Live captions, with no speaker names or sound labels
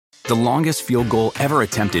The longest field goal ever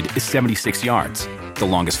attempted is 76 yards. The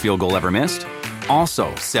longest field goal ever missed?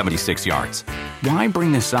 Also 76 yards. Why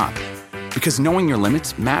bring this up? Because knowing your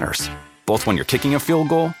limits matters, both when you're kicking a field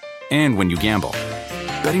goal and when you gamble.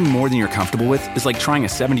 Betting more than you're comfortable with is like trying a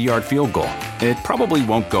 70-yard field goal. It probably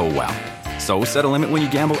won't go well. So set a limit when you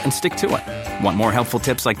gamble and stick to it. Want more helpful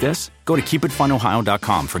tips like this? Go to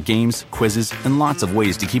keepitfunohio.com for games, quizzes, and lots of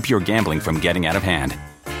ways to keep your gambling from getting out of hand.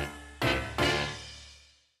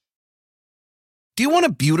 Do you want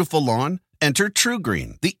a beautiful lawn? Enter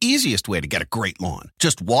TruGreen, the easiest way to get a great lawn.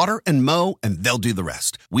 Just water and mow, and they'll do the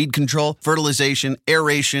rest. Weed control, fertilization,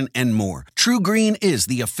 aeration, and more. TruGreen is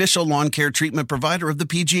the official lawn care treatment provider of the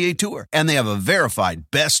PGA Tour, and they have a verified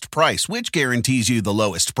best price, which guarantees you the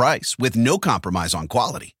lowest price with no compromise on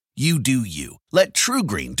quality. You do you. Let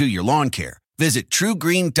TruGreen do your lawn care. Visit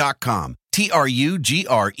TruGreen.com,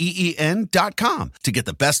 TruGreen.com, to get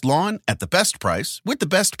the best lawn at the best price with the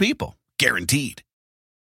best people. Guaranteed.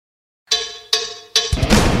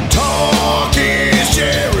 Talk is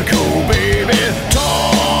Jericho, baby.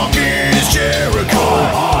 Talk is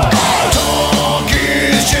Jericho. Talk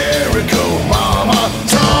is Jericho, mama.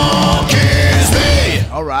 Talk is me.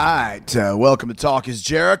 All right. Welcome to Talk is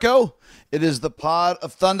Jericho. It is the pod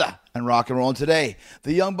of thunder and rock and roll. And today,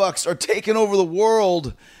 the Young Bucks are taking over the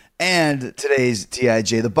world. And today's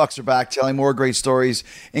TIJ, the Bucks are back telling more great stories,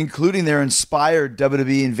 including their inspired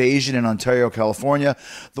WWE invasion in Ontario, California,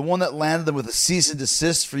 the one that landed them with a cease and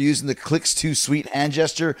desist for using the Clicks Too Sweet hand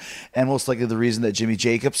gesture, and most likely the reason that Jimmy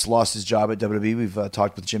Jacobs lost his job at WWE. We've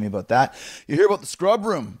talked with Jimmy about that. You hear about the Scrub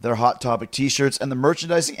Room, their Hot Topic t-shirts, and the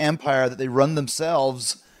merchandising empire that they run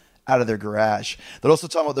themselves out of their garage. They're also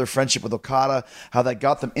talking about their friendship with Okada, how that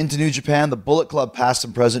got them into New Japan, the Bullet Club past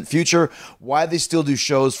and present future, why they still do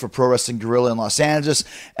shows for Pro Wrestling Guerrilla in Los Angeles,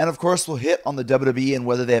 and of course we'll hit on the WWE and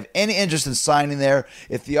whether they have any interest in signing there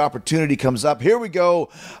if the opportunity comes up. Here we go.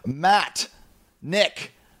 Matt,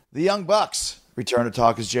 Nick, the Young Bucks return to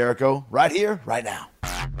Talk is Jericho right here, right now.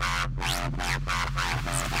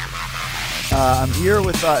 I'm here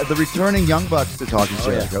with the returning Young Bucks to Talk is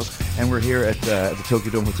Jericho, and we're here at the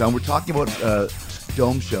Tokyo Dome Hotel. And we're talking about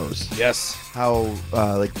dome shows. Yes. How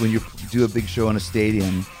like when you do a big show in a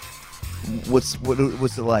stadium, what's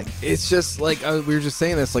it like? It's just like we were just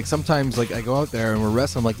saying this. Like sometimes, like I go out there and we're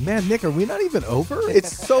wrestling. I'm like, man, Nick, are we not even over?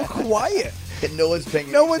 It's so quiet. And no one's paying.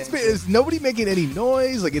 Is nobody making any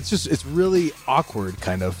noise? Like it's really awkward,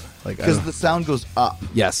 kind of. Like because the sound goes up.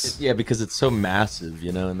 Yes. Yeah, because it's so massive,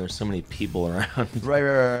 you know, and there's so many people around. Right.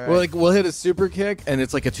 Well, like we'll hit a super kick and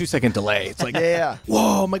it's like a 2-second delay. It's like yeah.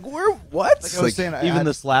 Whoa! I'm like, what? Like I was saying, Even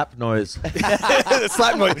the slap noise. the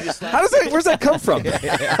slap noise. How does that? Where's that come from?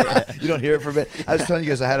 You don't hear it for a bit. I was telling you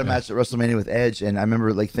guys I had a match at WrestleMania with Edge, and I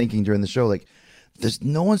remember like thinking during the show like, there's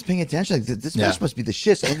no one's paying attention. Like this match must be the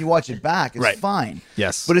shits. And when you watch it back, it's fine.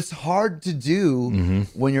 Yes. But it's hard to do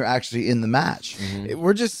when you're actually in the match.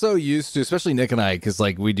 We're just so used to, especially Nick and I, because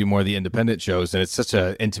like we do more of the independent shows, and it's such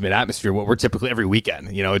an intimate atmosphere. What we're typically every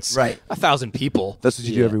weekend, you know, it's 1,000 people. That's what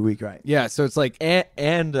you do every week, right? Yeah. So it's like,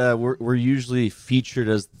 and we're usually featured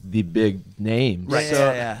as the big name.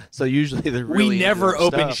 Right. So usually they're really we never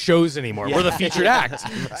open stuff. shows anymore. We're the featured act.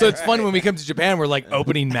 So it's fun when we come to Japan. We're like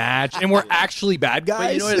opening match, and we're actually bad guys.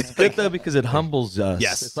 But you know what? It's good though because it humbles us.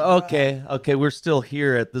 Yes. It's like, okay, we're still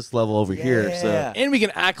here at this level over here. So and we can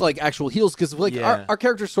act like actual heels because like our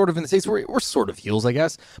character's sort of in the States. We're sort of heels, I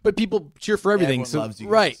guess. But people cheer for everything. Everyone loves you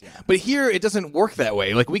guys, right. yeah. But here it doesn't work that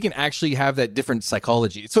way. Like we can actually have that different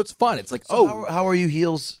psychology. So it's fun. It's like, How are you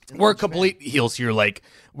heels? we're complete heels here. Like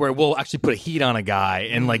where we'll actually put a heat on a guy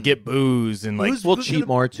and like get booze and like we'll cheat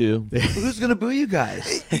more too. Who's gonna boo you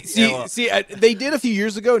guys? they did a few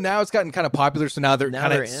years ago. Now it's gotten kind of popular. So now they're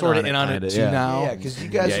kind of sort of in on it too now. Yeah, because you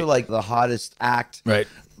guys are like the hottest act. Right.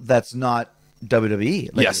 That's not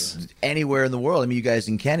WWE. Like, Yes. Anywhere in the world. I mean, you guys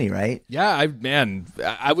in Kenny, right? Yeah, I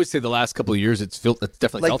would say the last couple of years it's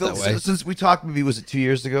definitely felt that way. Since we talked, maybe was it 2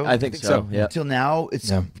 years ago? I think so. Yeah. Until now, it's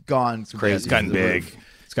gone crazy. It's gotten big.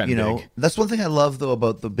 It's gotten big. That's one thing I love though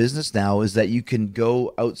about the business now is that you can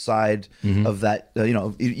go outside of that.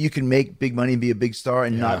 You can make big money and be a big star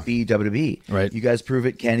and not be WWE. Right. You guys prove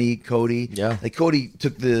it. Kenny, Cody. Yeah. Like Cody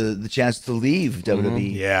took the chance to leave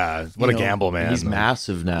WWE. Yeah, what a gamble, man. He's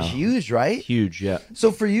massive now. Huge, right? Huge, yeah. So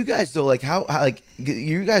for you guys though, like how like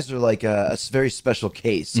you guys are like a very special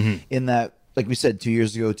case in that. Like we said 2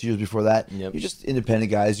 years ago, 2 years before that, you're just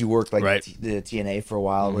independent guys. You worked like the TNA for a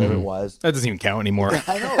while, whatever it was. That doesn't even count anymore.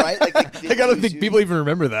 I know, right? Like I gotta think people even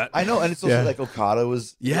remember that. I know, and it's also like Okada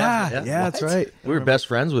was. Yeah, that's right. We were best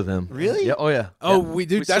friends with him. Really? Yeah. Oh yeah. Oh, we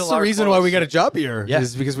do. That's still the are reason close. why we got a job here. Yeah.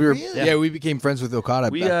 Is because we were. Really? We became friends with Okada.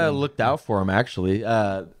 We back then. looked out for him actually.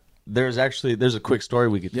 there's a quick story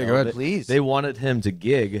we could tell. go ahead. They- Please. They wanted him to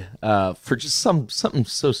gig for just something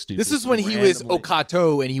so stupid. This is when he was Randomly.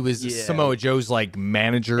 Okato and he was Yeah. Samoa Joe's like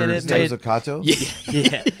manager. And His it name was made- Okato?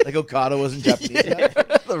 Yeah. Like Okada wasn't Japanese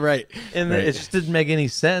yet? right. And it just didn't make any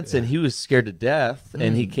sense, and he was scared to death.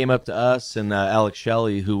 And he came up to us and Alex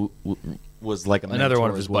Shelley, who was like Another mentor one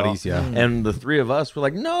of his as well. buddies, yeah. And the three of us were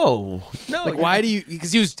like, no, Like, why do you?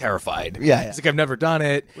 Because he was terrified. Yeah, yeah. He's like, I've never done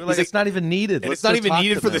it. We're He's like, it's not even needed. and Let's it's not go even talk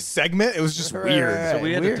needed to for them. the segment. It was just weird. So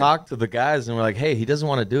we had Weird. to talk to the guys, and we're like, "Hey, he doesn't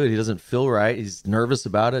want to do it. He doesn't feel right. He's nervous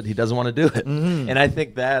about it. He doesn't want to do it." And I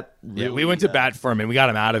think that Yeah, really, we went to bat for him and we got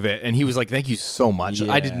him out of it, and he was like, "Thank you so much."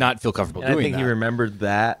 I did Yeah. not feel comfortable And I doing think that. he remembered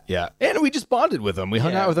that. Yeah, and we just bonded with him. We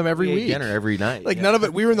hung out with him every We ate week. dinner every night. Like yeah. none of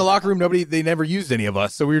it. We were in the locker room. They never used any of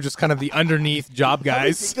us, so we were just kind of the underneath job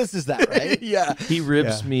guys. This is that, right? Yeah. He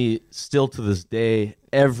ribs me still to this day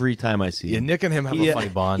every time I see Yeah, him. Nick and him have a funny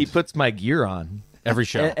bond. He puts my gear on. every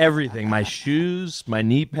show. Everything, my shoes, my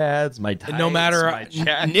knee pads, my tights, And no matter, my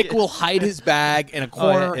jacket. Nick will hide his bag in a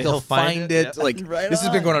corner. yeah, He'll he'll find find it. it, Like Right this has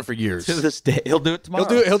on. been going on for years. to this day. He'll do it tomorrow.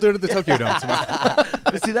 He'll do it at the Tokyo Dome tomorrow.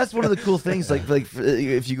 But see, that's one of the cool things. Like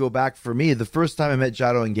if you go back for me, the first time I met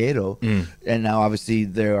Jado and Gato, and now obviously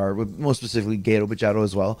there are, most specifically Gato, but Jado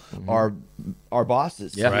as well, are our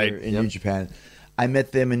bosses Yeah. here Right. in New Japan. I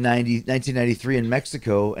met them in 1993 in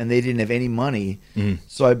Mexico, and they didn't have any money.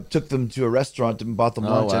 So I took them to a restaurant and bought them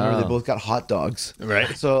lunch. I remember wow. they both got hot dogs.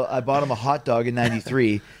 Right. So I bought them a hot dog in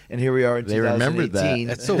 93, and here we are in They 2018. remembered that.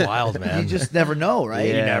 That's so wild, man. You just never know, right?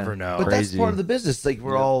 You Yeah. never know. But that's Crazy. part of the business. Like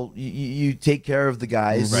we're all you take care of the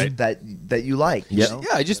guys Right. that you like. You Yep. know?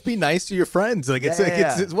 Yeah, just be nice to your friends. Like it's Yeah, like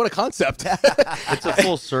yeah. it's what a concept. It's a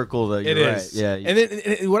full circle. That It you're is. right. Yeah. And then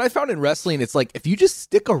and what I found in wrestling, it's like if you just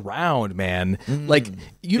stick around, man, like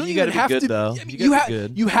you don't you even gotta be have good, to. though. I mean, You gotta ha- be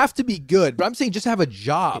good. you have to be good. But I'm saying just have a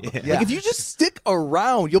job. Yeah. Like if you just stick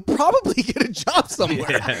around, you'll probably get a job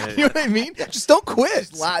somewhere. You know what I mean? Just don't quit.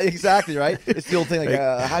 Exactly right. It's the old thing. Like,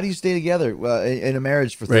 how do you stay together in a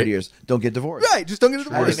marriage for 30 Right. years? Don't get divorced. Right. Just don't get a How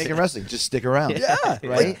do you divorce. make it wrestling? Just stick around. Yeah, Right?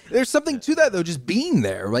 Like, there's something to that though, just being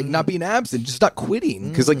there, like not being absent, just not quitting.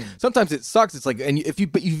 Because like sometimes it sucks. It's like, and if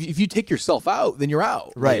you take yourself out, then you're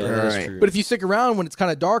out. Right. Yeah, right, that's right. true. But if you stick around when it's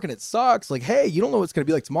kind of dark and it sucks, like hey, you don't know what it's going to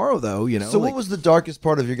be like tomorrow, though. You know. So like, what was the darkest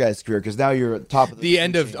part of your guys' career? Because now you're at top of the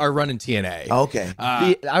end of our run in TNA? Okay.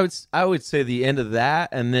 I would say the end of that,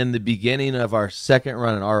 and then the beginning of our second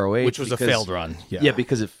run in ROH, Which was a failed run. Yeah.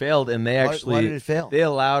 Because it failed, and they Why- actually why did it fail? They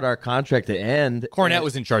allowed our contract to end. Cornette and-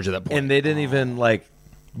 was in charge at that point. and they didn't even like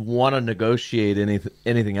want to negotiate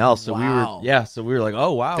anything else. So Wow. we were like,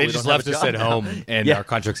 oh wow, they we just don't have left a us job at now. home, and Yeah. our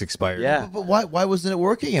contracts expired. Yeah. But why wasn't it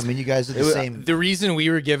working? I mean, you guys are the same. The reason we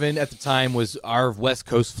were given at the time was our West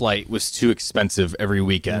Coast flight was too expensive every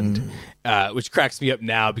weekend, which cracks me up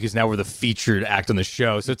now because now we're the featured act on the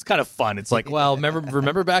show. So it's kind of fun. It's like, well,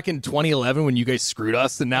 remember back in 2011 when you guys screwed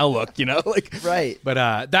us, and now look, like Right.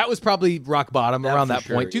 But that was probably rock bottom around for that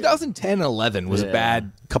sure, point. yeah. 2010 and 11 was a Yeah.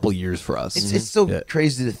 bad couple years for us. It's so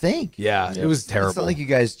crazy to think. yeah, it was terrible. It's not like you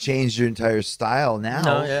guys changed your entire style now.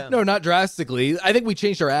 No, yeah. No, not drastically. I think we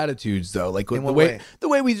changed our attitudes though. Like In the what way way? the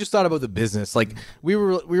way we just thought about the business. Like we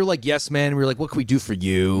were like yes man. We were like what can we do for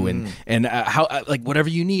you and how like whatever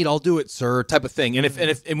you need I'll do it sir type of thing. And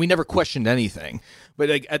if we never questioned anything. But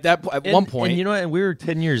like at one point, and you know, and we were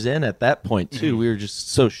 10 years in at that point too. We were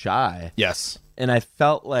just so shy. yes. And I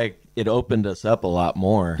felt like it opened us up a lot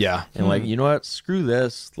more. Yeah. And like, you know what? Screw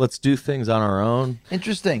this. Let's do things on our own.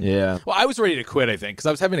 Interesting. Yeah. Well, I was ready to quit. I think because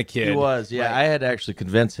I was having a kid. He was. Yeah. I had to actually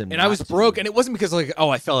convince him. And I was broke, and it wasn't because like, oh,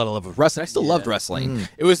 I fell out of love with wrestling. I still loved wrestling.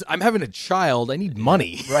 It was I'm having a child. I need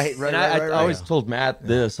money. Right. And I always told Matt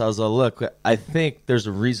this. I was like, look, I think there's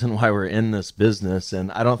a reason why we're in this business,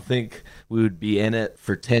 and I don't think we would be in it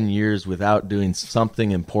for 10 years without doing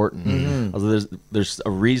something important. I was like, there's a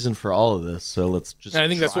reason for all of this, so let's just. And I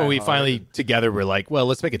think that's when we finally together were like, well,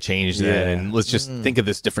 let's make a change then, Yeah. and let's just think of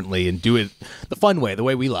this differently and do it the fun way, the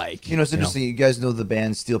way we like. You know, it's interesting. You guys know the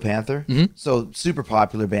band Steel Panther? So super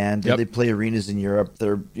popular band. Yep. They play arenas in Europe.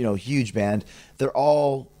 They're huge band. They're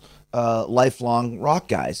all lifelong rock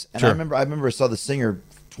guys. And Sure. I remember I saw the singer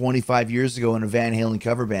 25 years ago in a Van Halen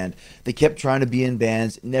cover band. They kept trying to be in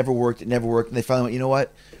bands. It never worked. And they finally went, you know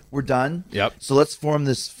what? We're done. Yep. So let's form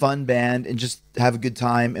this fun band and just have a good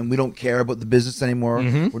time. And we don't care about the business anymore.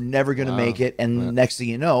 We're never going to make it. And next thing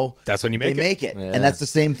you know, That's when you make they it. make it. Yeah. And that's the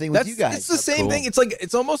same thing with you guys. It's the same cool. thing. It's like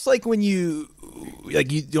it's almost like when you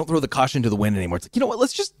you don't throw the caution to the wind anymore. It's like, you know what?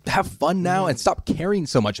 Let's just have fun now and stop caring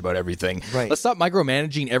so much about everything. Right. Let's stop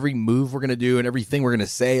micromanaging every move we're going to do and everything we're going to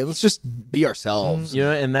say. Let's just be ourselves. You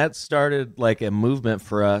know, and that started like a movement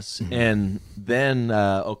for us. And then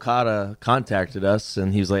Okada contacted us,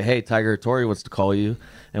 and he was like, "Hey, Tiger Tori wants to call you."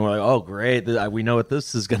 And we're like, "Oh, great! We know what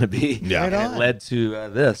this is going to be." Yeah. Right And on. it led to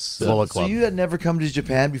this. Bullet So Club. you had never come to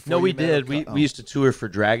Japan before? No, we you met did. Okada? We used to tour for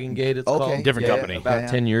Dragon Gate. It's Okay. called. Different company. About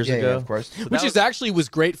 10 years Yeah, ago. of course. Which is actually was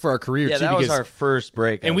great for our career Yeah, too, that was because our first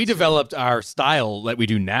break. and we developed our style that we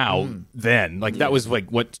do now. Then, like that was like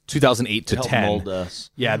what 2008 to helped 10. mold us.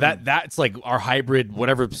 Yeah, that's like our hybrid,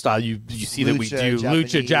 whatever style you see that we Lucha, do, Japanese,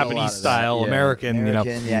 lucha, a lot Japanese of that. style, Yeah. American.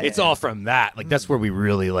 American, yeah, it's yeah. all from that. Like that's where we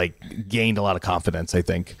really like gained a lot of confidence. I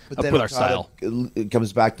think But then with our Okada, style. it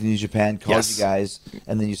comes back to New Japan, calls Yes. you guys,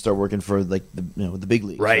 and then you start working for like the big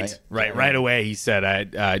leagues. Right away. He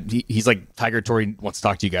said, he's like, Tiger Tori wants to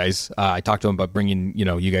talk to you guys. I talked to him about bringing,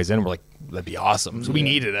 you guys in. We're like, that'd be awesome. So we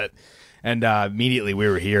needed it. And immediately we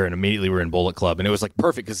were here, and immediately we were in Bullet Club, and it was like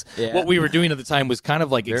perfect because Yeah. what we were doing at the time was kind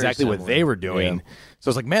of like Very exactly what similar. they were doing. Yeah. So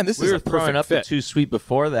I was like, man, this We is were a throwing perfect up fit. the Too Sweet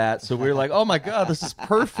before that, so we were like, "Oh my god, this is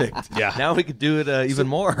perfect!" Yeah. Now we could do it even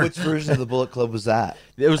more. Which version of the Bullet Club was that?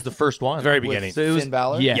 It was the first one, Very With- beginning. So it was Finn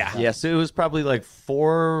Balor? Yeah. So it was probably like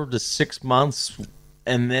 4 to 6 months,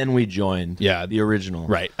 and then we joined. Yeah. the original.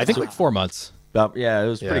 Right. I think like 4 months. It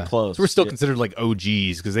was pretty close. So we're still Yeah. considered like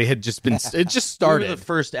OGs because they had just been, it just We were started. the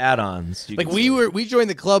first add-ons. you Like could we joined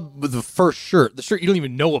the club with the first shirt, the shirt you don't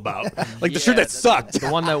even know about, like the shirt that sucked. the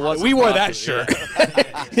one that wasn't we wore that popular, shirt.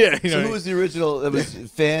 Yeah, you So know. who was the original? It was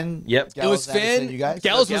Finn. Yep. It was Gallows, Anderson, Finn. You guys.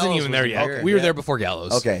 Gallows Gallows wasn't even there wasn't yet. there. We were Yeah. there before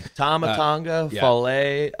Gallows. Okay. Tamatanga, yeah.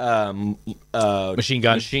 Fale, Machine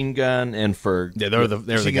Gun, and Ferg. Yeah, they're the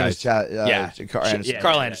Machine Gun was guys. Carl Anderson.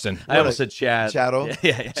 Carl Anderson. I almost said Chad. Shadow.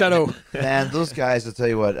 Shadow. Man, those guys, I'll tell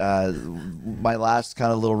you what, my last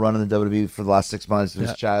kind of little run in the WWE for the last 6 months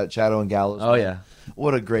was Shadow and Gallows. Oh, yeah.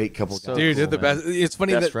 What a great couple of guys. Dude, they're the man. best. It's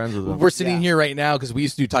funny Best that friends with them. we're sitting here right now because we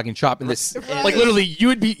used to do Talking Shop, and this, like, literally, you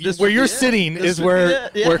would be where you're sitting is where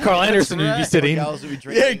Carl Anderson would be sitting. Gallows would be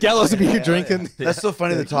drinking. Yeah, Gallows would be here drinking. That's so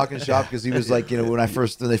funny, the Talking Shop, because he was like, when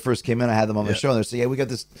they first came in, I had them on the show, and they're saying, "Yeah, we got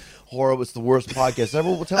this horrible, it's the worst podcast ever."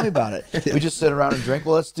 Well, tell me about it. We just sit around and drink.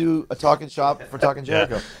 Well, let's do a Talking Shop for Talking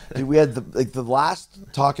Jericho. Dude, we had the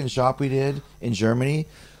last Talking Shop we did in Germany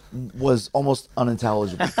was almost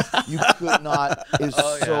unintelligible. You could not. It was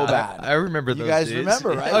so bad. I remember You those guys days. remember,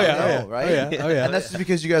 right? Oh, yeah, I know, oh, yeah. right? Oh, yeah, oh, yeah. And that's just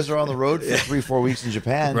because you guys are on the road for 3-4 weeks in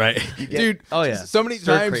Japan, Right. You get- Dude, Oh, yeah. so many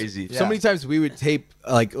Stir times crazy. so many times we would tape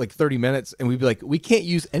like 30 minutes and we'd be like, we can't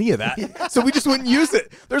use any of that. So we just wouldn't use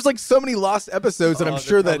it. There's like so many lost episodes that I'm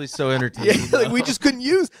sure that probably so entertaining. yeah, like we just couldn't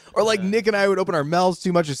use. Or like Nick and I would open our mouths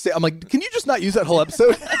too much and say, I'm like, can you just not use that whole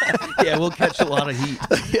episode? Yeah, we'll catch a lot of heat.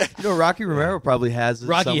 You know, Rocky Romero probably has it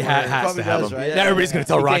Rocky somewhere. has Probably to have does, them. right? Now everybody's going to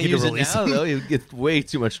tell He Rocky can't to use it release now, them. though. He would get way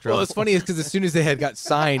too much trouble. Well, it's funny is because as soon as they had got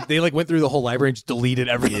signed, they like went through the whole library and just deleted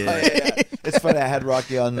everything. Yeah. It's funny. I had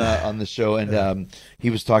Rocky on the show, and he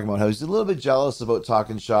was talking about how he's a little bit jealous about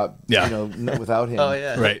Talking Shop, Yeah. without him. Oh,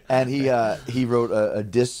 yeah. Right. And he wrote a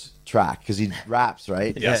diss track because he raps,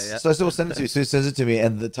 right? Yes. Yeah. So I said, "Well, send it to me." So he sends it to me,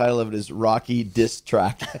 and the title of it is Rocky Diss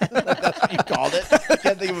Track. That's what you called it. I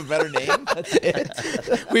can't think of a better name. That's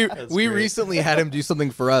it. We recently had him do something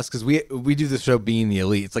for us because we do the show Being the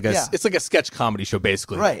Elite. It's like a sketch comedy show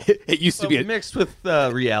basically. Right. It used to be mixed with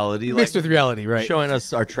reality. mixed with reality, right? Showing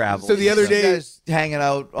us our travel. So the other You day, guys hanging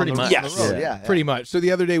out on Pretty the, much. on the road. yes, Yeah, pretty much. So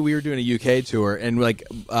the other day we were doing a UK tour, and like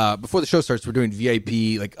before the show starts, we're doing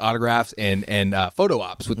VIP like autographs and photo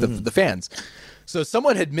ops with the fans. So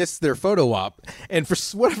someone had missed their photo op, and for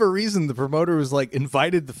whatever reason, the promoter was like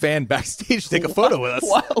invited the fan backstage to take a photo with us.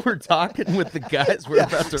 While we're talking with the guys we're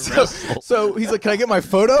about to wrestle. So he's like, "Can I get my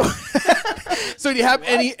photo?" So do you have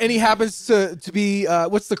and he happens to be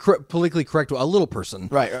what's the politically correct one? A little person,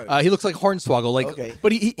 Right. He looks like Hornswoggle, like, Okay.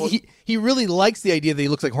 but he really likes the idea that he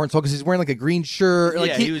looks like Hornswoggle because he's wearing like a green shirt. Like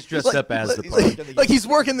Yeah, he was dressed up as the part. like he's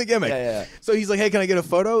working the gimmick. Yeah. So he's like, "Hey, can I get a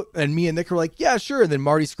photo?" And me and Nick were like, "Yeah, sure." And then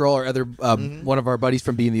Marty Scroll, our other one of our buddies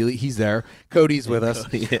from Being the Elite, he's there. Cody's with us.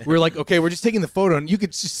 We're like, "Okay, we're just taking the photo," and you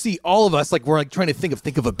could just see all of us like we're like trying to think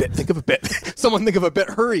of a bit. Someone think of a bit.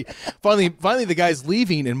 Hurry! Finally, the guy's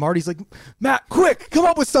leaving, and Marty's like, Matt, quick, come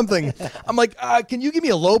up with something. I'm like, can you give me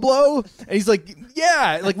a low blow? And he's like,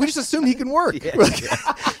 yeah. Like, we just assumed he can work.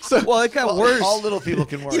 So, Well, it got worse. All little people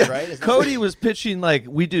can work, right? Isn't Cody was pitching like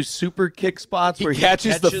we do super kick spots He where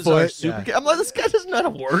catches the our foot. super kick. I'm like, this guy doesn't know how to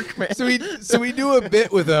work, man. so we do a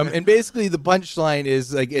bit with him, and basically the punchline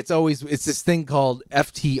is like it's this thing called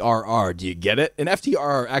FTRR. Do you get it? And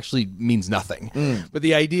FTRR actually means nothing. But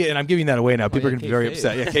the idea, and I'm giving that away now. People are going to be very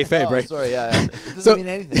upset. Yeah, kayfabe, Oh, right? sorry, yeah. It doesn't mean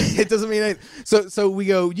anything. It doesn't mean anything. So we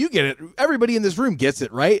go, you get it. Everybody in this room gets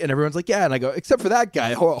it, right? And everyone's like, yeah. And I go, except for that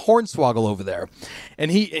guy, Hornswoggle over there.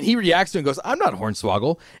 And he reacts to it and goes, I'm not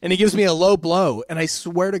Hornswoggle. And he gives me a low blow. And I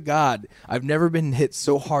swear to God, I've never been hit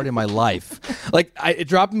so hard in my life. Like it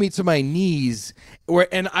dropped me to my knees.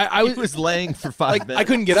 I was laying for 5 like minutes. I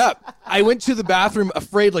couldn't get up. I went to the bathroom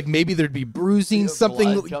afraid like maybe there'd be bruising,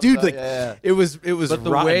 something. blood comes Dude, out, like yeah. it was. But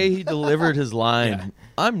the rotten. way he delivered his line,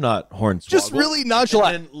 I'm not Hornswoggle. Just really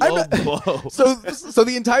nonchalant. And then low I'm blow. So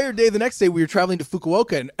the entire day, the next day, we were traveling to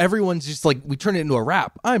Fukuoka, and everyone's just like, we turn it into a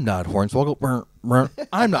rap. I'm not Hornswoggle.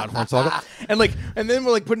 I'm not Hornswoggle. And then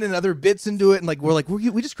we're like putting in other bits into it, and like we're like,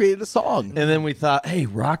 we just created a song. And then we thought, hey,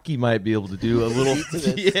 Rocky might be able to do a little.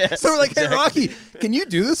 Yes, So we're like, hey, Rocky, can you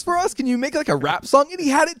do this for us? Can you make like a rap song? And he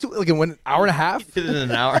had it to like in an hour and a half. did it in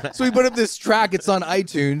an hour. And a So we put up this track. It's on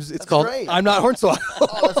iTunes. It's called great. I'm Not Hornswoggle.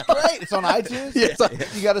 Oh, that's great. It's on iTunes? Yeah, it's on-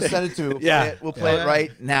 You got to send it to. Yeah. We'll play it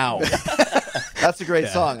right now. That's a great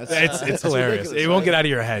song. It's That's hilarious. ridiculous, It won't right? get out of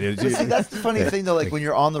your head. But see, that's the funny thing, though. Like when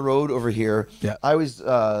you're on the road over here, Yeah. I always,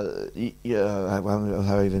 I don't know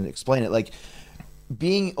how to even explain it. Like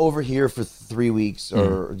being over here for 3 weeks,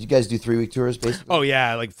 or do you guys do 3-week tours, basically? Oh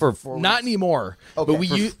yeah, like for not weeks? anymore. Okay. But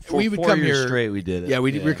we would 4 come years here straight. We did it. Yeah,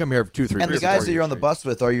 we'd come here for 2-3 And the years. guys that you're on the bus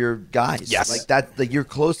with are your guys. Yes. Like that. Like you're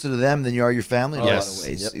closer to them than you are your family in Yes. a lot of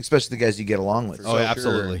ways, especially the guys you get along with. Oh, yeah,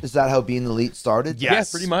 absolutely. Is that how Being Elite started? Yeah. Yeah,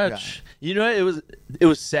 Yes. pretty much. You know, it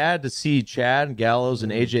was sad to see Chad and Gallows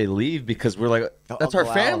and AJ leave because we're like, that's our Uncle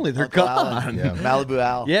Al, family. They're Uncle gone. Al, Malibu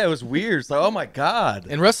Al. Yeah, it was weird. It's like, oh my god.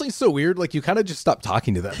 And wrestling's so weird. Like you kind of just stop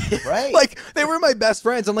talking to them. Right. Like they were my best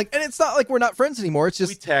friends. I'm like, and it's not like we're not friends anymore. It's We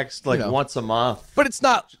just, text like you know. once a month. but it's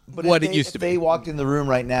not But what if it used to if they be. walked in the room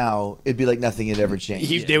right now, it'd be like nothing had ever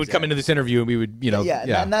changed. They would come into this interview and we would,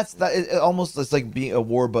 Yeah, and that's that. It almost it's like being a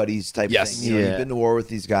war buddies type Yes. thing. You know, Yeah. you've been to war with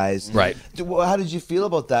these guys, Right. How did you feel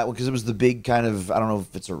about that? Because it was the big kind of, I don't know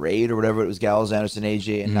if it's a raid or whatever. It was Gallows, Anderson,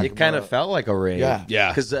 AJ, and It kind Nakamura. of felt like a raid. Yeah. Yeah.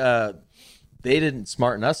 Because they didn't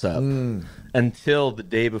smarten us up until the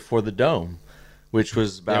day before the Dome, which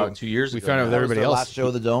was about Yeah, 2 years we ago. found out with now. That was everybody their else. last show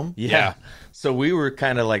of the Dome. Yeah. So we were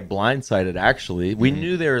kind of like blindsided, actually. We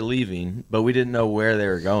knew they were leaving, but we didn't know where they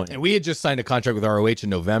were going. And we had just signed a contract with ROH in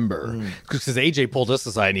November because AJ pulled us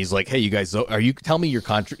aside and he's like, "Hey, you guys, tell me your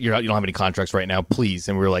contract? You don't have any contracts right now, please."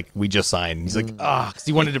 And we were like, "We just signed." And he's like, because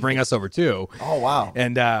he wanted to bring us over too. Oh wow.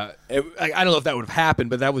 And I don't know if that would have happened,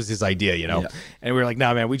 but that was his idea, you know. Yeah. And we were like,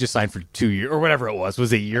 "No, man, we just signed for 2 years or whatever it was.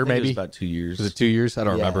 Was it a year I think it was maybe? about 2 years. Was it 2 years? I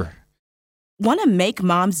don't Yeah. remember." Want to make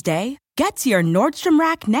Mom's Day? Get to your Nordstrom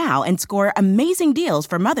Rack now and score amazing deals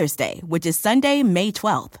for Mother's Day, which is Sunday, May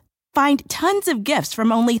 12th. Find tons of gifts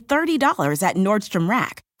from only $30 at Nordstrom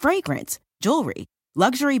Rack. Fragrance, jewelry,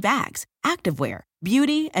 luxury bags, activewear,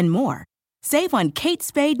 beauty, and more. Save on Kate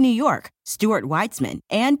Spade New York, Stuart Weitzman,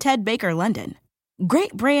 and Ted Baker London.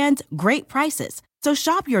 Great brands, great prices. So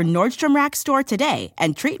shop your Nordstrom Rack store today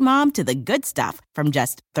and treat Mom to the good stuff from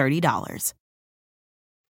just $30.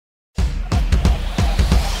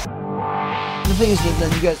 The thing is,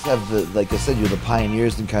 then you guys have the, like I said, you're the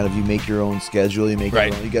pioneers and kind of you make your own schedule. You make Right.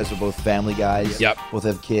 your own. You guys are both family guys. Yep. Both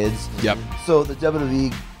have kids. Yep. So the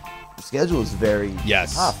WWE schedule is very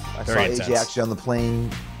Yes. tough. I Very saw intense. AJ actually on the plane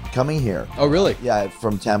coming here. Oh, really? Yeah,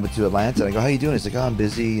 from Tampa to Atlanta. And I go, "How you doing?" He's like, "Oh, I'm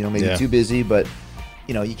busy. You know, maybe Yeah. too busy, but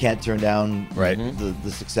you know, you can't turn down Right.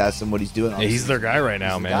 the success and what he's doing." Yeah, he's their guy right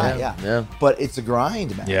now, He's the man. guy, yeah. Yeah. But it's a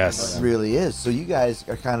grind, man. Yes. It really is. So you guys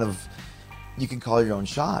are kind of, you can call your own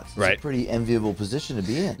shots. It's Right. a pretty enviable position to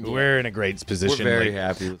be in. We're in a great position. We're very like,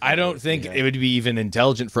 happy with I don't think it would be even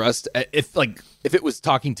intelligent for us to, if it was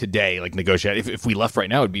talking today, like negotiate. If we left right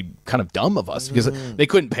now, it'd be kind of dumb of us because they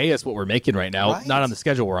couldn't pay us what we're making right now. Right. Not on the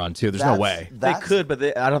schedule we're on too. There's no way. They could,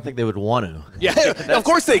 but I don't think they would want to. Yeah, of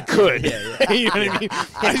course they could. You know what I mean?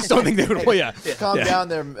 I just don't think they would. Well, yeah. Calm down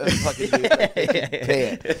there, fucking dude.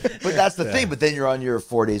 Pay it. But that's the thing. But then you're on your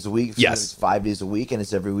 4 days a week. Yes. It's 5 days a week, and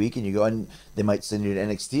it's every week, and you go. And they might send you to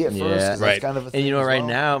NXT at first. 'cause right. That's kind of a thing And you know, as right well.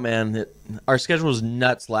 now, man, our schedule was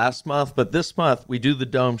nuts last month, but this month we do the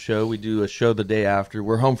Dome show. We do a show the day after.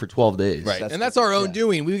 We're home for 12 days. Right, That's and that's good. our own Yeah.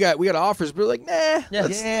 doing. We got offers, but we're like, nah. Yeah.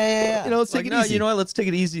 Let's, Yeah. You know, let's Like, take it no, easy. you know what? Let's take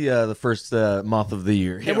it easy the first month of the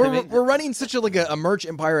year. You And know what I mean? we're running such a merch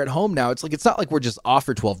empire at home now. It's like it's not like we're just off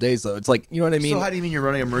for 12 days though. It's like, you know what I mean? So how do you mean you're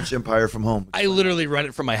running a merch empire from home? I literally run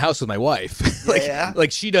it from my house with my wife. like, Yeah?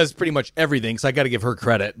 like she does pretty much everything, so I got to give her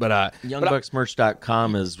credit. But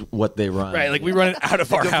YoungBucksMerch.com is what they run. right, like we run it out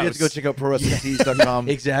of our Don't forget house. to go check out ProWrestlingTees.com.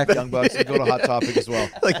 Exactly. Young Bucks, and go to Hot Topic as well.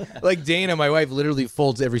 like Dana, my wife, literally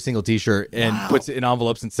folds every single T-shirt and puts it in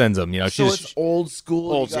envelopes and sends them. You know, So she's it's old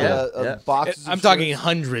school. Old You got school. Yeah. boxes. I'm of talking shirts.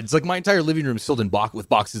 hundreds. Like my entire living room is filled in with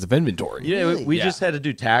boxes of inventory. Yeah, Really? we Yeah. just had to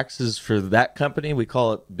do taxes for that company. We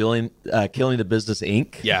call it Killing the Business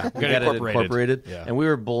Inc. Yeah, we got got it incorporated. incorporated. Yeah. And we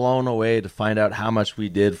were blown away to find out how much we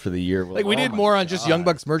did for the year. We're Like we did more on just Young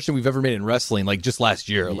Bucks merch than we've ever made in wrestling. Like just last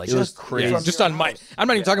year, like it was just crazy. just on my. I'm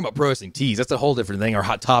not even talking about Pro Wrestling Tees. That's a whole different thing. Or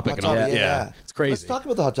Hot Topic and all that. Yeah, it's crazy. Let's talk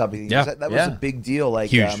about the Hot Topic thing. Yeah. That was Yeah. a big deal. Like,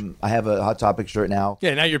 Huge. I have a Hot Topic shirt now.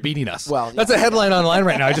 Yeah, now you're beating us. Well, that's a headline online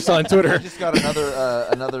right now. I just saw on I Twitter. just got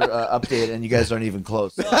another update, and you guys aren't even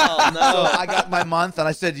close. Oh, no. So I got my month, and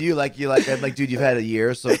I said to you, I'm like, dude, you've had a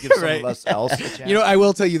year, so give some Right. of us else a chance. You know, I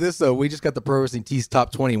will tell you this though. We just got the Pro Wrestling Tees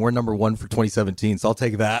top 20. And we're number 1 for 2017, so I'll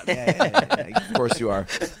take that. Yeah, of course you are.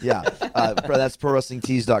 Yeah. That's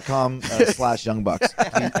ProWrestlingTees.com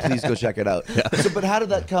 /YoungBucks. Please go check it out. So, but how did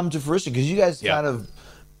that come to fruition? Because you guys kind of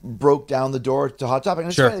broke down the door to Hot Topic. And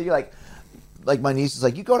it's Sure. funny that you're like my niece is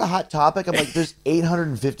like, you go to Hot Topic? I'm like, there's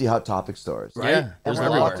 850 Hot Topic stores. Right? Yeah, And there's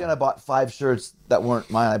when I walked in, everywhere. I bought 5 shirts that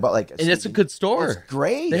weren't mine. I bought like... And it's a good store. It's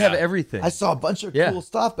great. They have everything. I saw a bunch of Yeah. cool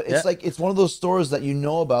stuff, but it's Yeah. like, it's one of those stores that you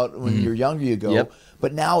know about when you're younger, you go, Yep.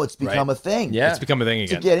 but now it's become a thing. Yeah. It's become a thing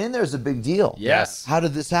To again. get in there is a big deal. Yes. How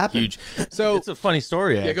did this happen? Huge. So It's a funny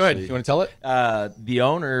story. yeah, go ahead. actually. You want to tell it? The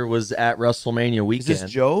owner was at WrestleMania Is weekend.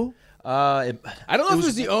 this Joe? I don't know if it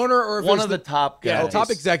was the owner or if one it was of the top guys. yeah, top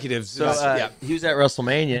executives. So yeah. he was at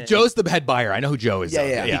WrestleMania. Joe's the head buyer. I know who Joe is. Yeah, though.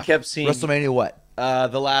 yeah. He kept seeing WrestleMania what?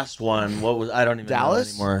 the last one. What was? I don't even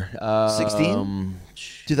Dallas? know anymore. 16?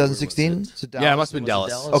 2016? So Yeah, it must have been Was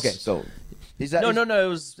it Dallas. Okay, so he's at No.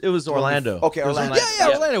 It was Orlando. Okay, It was Orlando. Yeah,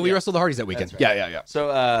 Orlando. We wrestled the Hardys that weekend. Yeah.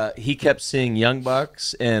 So he kept seeing Young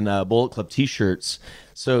Bucks and Bullet Club T-shirts.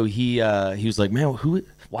 So he was like, man,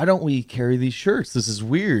 why don't we carry these shirts? This is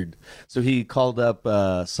weird. So he called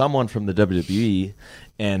up someone from the WWE,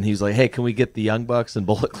 and he was like, hey, can we get the Young Bucks and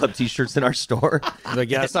Bullet Club T-shirts in our store? I was like,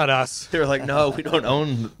 yeah, it's not us. They were like, no, we don't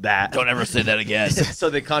own that. Don't ever say that again. So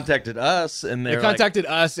they contacted us, and They they contacted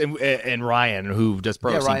us and Ryan, who does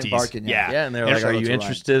Pro Yeah, Wrestling Ryan Tees. Barkin, yeah. yeah, and they were Yeah, like, shout are out you to Ryan.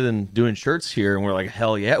 interested in doing shirts here? And we're like,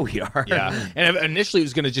 hell yeah, we are. Yeah. And initially it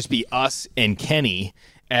was going to just be us and Kenny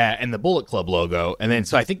and the Bullet Club logo. And then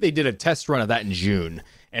so I think they did a test run of that in June.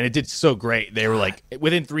 And it did so great. They were like,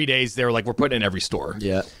 within 3 days, they were like, we're putting it in every store.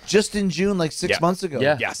 Yeah. Just in June, like 6 Yeah. months ago.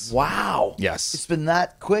 Yeah. Yes. Wow. Yes. It's been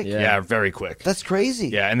that quick. Yeah, very quick. That's crazy.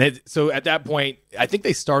 Yeah, and so at that point, I think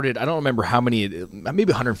they started. I don't remember how many, maybe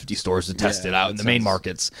 150 stores to test it out in the main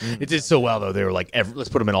markets. It did so well though. They were like, let's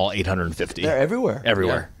put them in all 850. They're everywhere.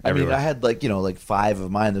 Everywhere. I mean, Everywhere. I had like 5 of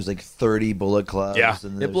mine. There's like 30 Bullet Clubs. Yeah.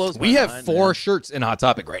 And It there's- blows We my have mind, 4 man. shirts in Hot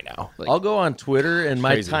Topic right now. Like, I'll go on Twitter and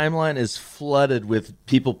my Crazy. timeline is flooded with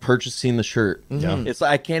people purchasing the shirt. It's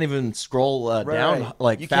like I can't even scroll down Right.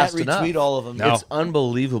 like you fast can't retweet enough. all of them. No. It's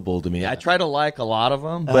unbelievable to me. I try to like a lot of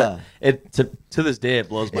them, but it to this day it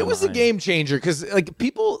blows my mind. it was a game changer because like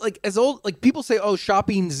people people say, oh,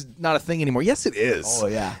 shopping's not a thing anymore. Yes, it is. Oh,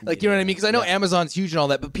 yeah. Like, you know what I mean? Because I know Amazon's huge and all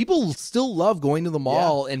that, but people still love going to the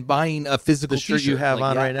mall and buying a physical The shirt t-shirt. you have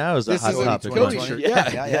Like, on right now is a This Hot is a Topic Cody one. shirt.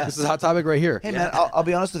 Yeah. Yeah. This is Hot Topic right here. Hey man, I'll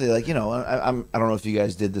be honest with you. Like, you know, I don't know if you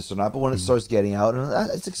guys did this or not, but when it starts getting out,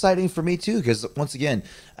 and it's exciting for me too, because once again,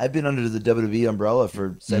 I've been under the WWE umbrella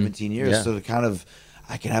for 17 years, Yeah. so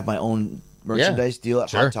I can have my own merchandise deal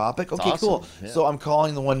at Hot Topic. Okay, awesome. cool. Yeah. So I'm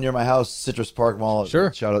calling the one near my house, Citrus Park Mall.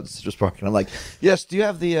 Sure. Shout out to Citrus Park, and I'm like, yes. Do you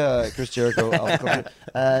have the Chris Jericho?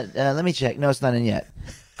 Let me check. No, it's not in yet.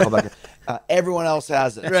 Call back. Everyone else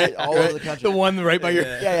has it. Right. All over the country. The one right by your.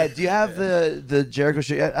 Yeah. Do you have the Jericho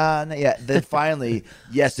shirt yet? Not yet. Then finally,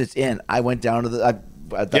 yes, it's in. I went down to the.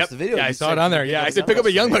 That's Yep. the video. Yeah, I You said said it on there. pick Yeah, up I a said pick up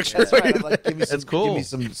a Young Bucks shirt. That's right. I'm like, give me some, That's cool. Give me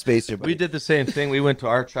some space here. Buddy. We did the same thing. We went to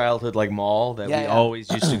our childhood like mall that Yeah, we yeah.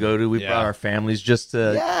 always used to go to. We Yeah. brought our families just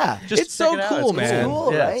to Just It's so check it out. cool, It's man.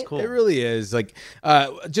 cool, yeah, right? it's cool. It really is. Like,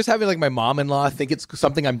 just having like my mom-in-law think it's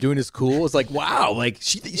something I'm doing is cool. It's like, wow, like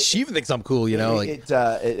she even thinks I'm cool, you know? Like,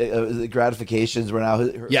 the gratifications where now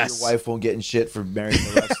your Yes. wife won't get in shit for marrying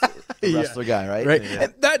the rest. the wrestler guy, right? Right.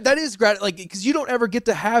 And that is like, because you don't ever get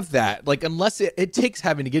to have that, like, unless it takes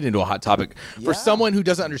having to get into a hot topic for someone who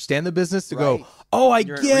doesn't understand the business to go, oh, I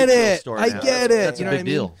You're at get retail it. store I now. get it. That's a you know big what I mean?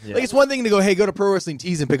 deal. Yeah. Like, it's one thing to go, hey, go to Pro Wrestling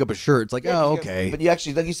Tees and pick up a shirt. It's like, oh, okay. But you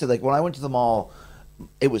actually, like you said, like when I went to the mall,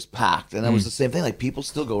 it was packed, and that was the same thing. Like people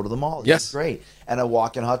still go to the mall. Yes. It's great. And I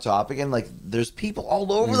walk in Hot Topic, and like there's people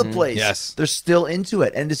all over the place. Yes. They're still into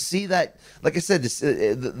it, and to see that, like I said,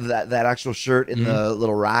 that actual shirt in the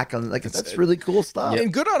little rack, on like that's really cool stuff.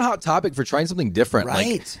 And good on Hot Topic for trying something different.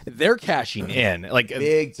 Right. Like, they're cashing in. Like,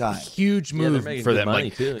 Big time. Huge they're move making for good them. money,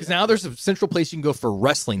 Like, too, because yeah. now there's a central place you can go for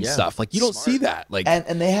wrestling stuff. Like, you don't see that. Like,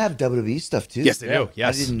 And they have WWE stuff too. yes, they do.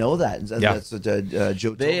 Yes. I didn't know that. And Yeah. That's what Joe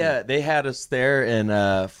told me. They had us there, and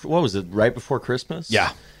what was it? Right before Christmas.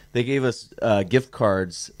 Yeah. They gave us gift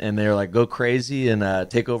cards, and they were like, "Go crazy and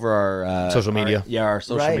take over our Social media. Our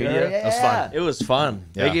social Right, media. yeah, That was fun. It was fun.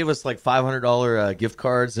 Yeah. They gave us like $500 gift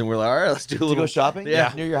cards, and we're like, "All right, let's do a to little go shopping.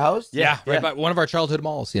 Yeah. Near your house. Yeah, right by one of our childhood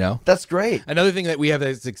malls, you know. That's great. Another thing that we have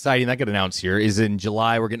that's exciting that got announced here is in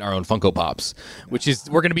July we're getting our own Funko Pops, which is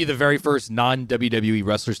we're going to be the very first non-WWE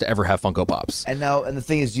wrestlers to ever have Funko Pops. And the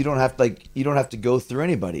thing is, you don't have to go through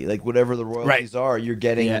anybody. Like whatever the royalties are, you're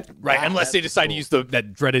getting Right, unless they decide to use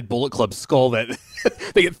that dreaded Bullet Club skull that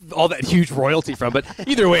they get all that huge royalty from. But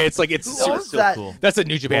either way, it's like it's owns still that? cool. that's a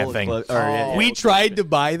New Japan Bullet thing. Club- or, yeah, We tried to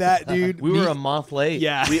buy that, dude. We were a month late.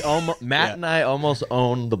 Yeah. we almost Matt and I almost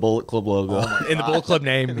owned the Bullet Club logo. in the Bullet Club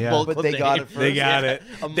name. Yeah. Bullet But Club they got name. it first. They got it.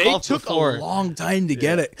 A They month took before. a long time to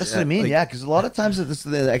get it. That's what I mean. Yeah, because a lot of times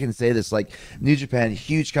I can say this, like New Japan,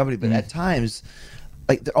 huge company, but at times,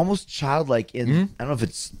 like they're almost childlike in. I don't know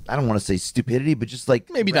if I don't want to say stupidity, but just like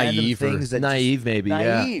Maybe random naive or things that Naive, maybe.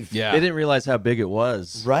 Naive. Yeah. They didn't realize how big it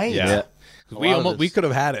was. right? Yeah. A We lot of almost we this- could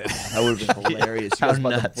have had it. That would have been hilarious. You guys bought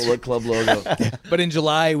the nuts. Bullet Club logo. But in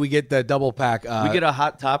July we get the double pack. We get a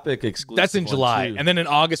Hot Topic exclusive. that's in one, July, too. and then in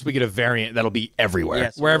August we get a variant that'll be everywhere, Yeah,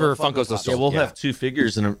 so wherever we'll have Funko's Yeah, sold. we'll have 2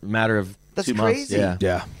 figures in a matter of That's 2 months. crazy. Yeah.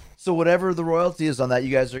 Yeah, So whatever the royalty is on that,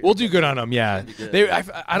 you guys are. we'll do good on them. Yeah,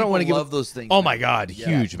 I don't want to give love those things. Oh my god,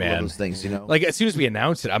 huge Love man! those things, you know. Like as soon as we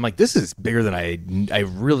announced it, I'm like, this is bigger than I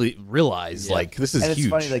really realized. Like this is and it's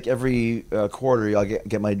huge. funny. Like every quarter, I'll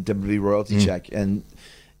get my WWE royalty check, and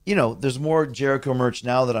you know, there's more Jericho merch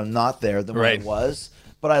now that I'm not there than when Right. it was.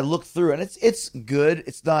 But I look through, and it's good.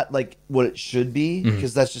 It's not like what it should be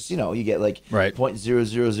because that's just you get like Right.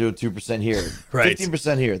 0.0002% here, Right.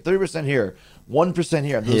 15% here, 30% here, 1%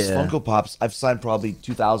 here. Those Yeah. Funko Pops, I've signed probably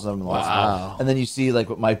 2,000 of them in the last month. And then you see like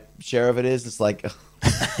what my share of it is. It's like,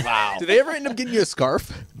 wow. Did they ever end up getting you a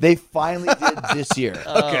scarf? They finally did this year.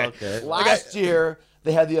 Okay. Last year,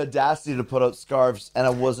 they had the audacity to put out scarves, and I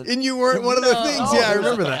wasn't. And you weren't one of the things. Yeah, I There was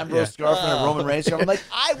remember an that. Ambrose scarf and a Roman Reigns scarf. I'm like,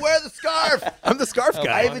 I wear the scarf. I'm the scarf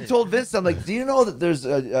guy. I even told Vince, I'm like, do you know that there's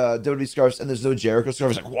WWE scarves and there's no Jericho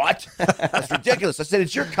scarf? He's like, what? That's ridiculous. I said,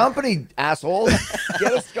 it's your company, asshole.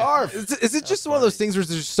 Get a scarf. Is it just one of those things where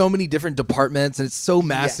there's so many different departments and it's so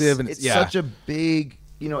massive Yes, and it's such a big.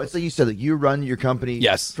 It's like you said, like you run your company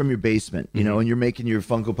Yes. from your basement, and you're making your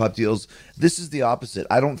Funko Pop deals. This is the opposite.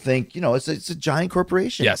 I don't think, it's a giant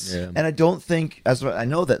corporation. Yes. Yeah. And I don't think, I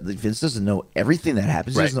know that Vince doesn't know everything that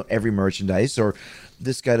happens. Right. He doesn't know every merchandise, or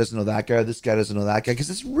this guy doesn't know that guy, or this guy doesn't know that guy, because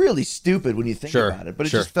it's really stupid when you think Sure, about it. But it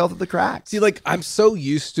sure. just fell through the cracks. See, like I'm so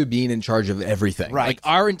used to being in charge of everything. Right. Like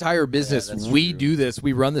our entire business, we do this.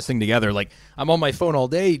 We run this thing together. Like I'm on my phone all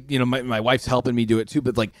day. My wife's helping me do it too.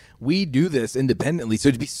 But like we do this independently, so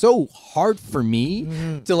it'd be so hard for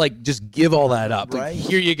me to like just give all that up. Like, Right.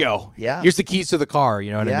 here you go. Yeah. Here's the keys to the car. You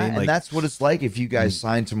know what yeah, I mean? and that's what it's like if you guys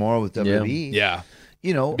sign tomorrow with WWE. yeah. Be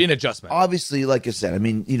an adjustment. Obviously, like I said, I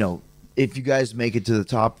mean, if you guys make it to the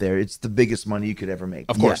top there, it's the biggest money you could ever make.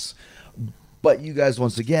 Of course. Yes. But you guys,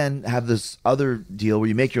 once again, have this other deal where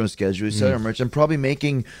you make your own schedule, you sell your merch, and probably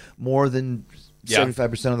making more than Yeah.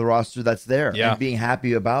 75% of the roster that's there Yeah. and being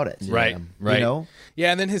happy about it. Right, right. Yeah,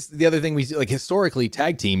 and then the other thing we see, like historically,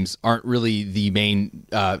 tag teams aren't really the main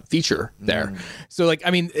feature there. So, like, I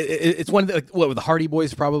mean, it's one of the, like, what with the Hardy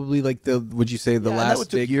Boys probably like would you say the Yeah, and last that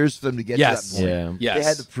took big years for them to get Yes. to that point. Yeah. Yes. They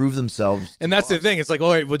had to prove themselves. And that's the thing. It's like,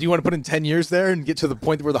 all right, well, do you want to put in 10 years there and get to the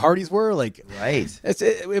point where the Hardys were? Like, Right.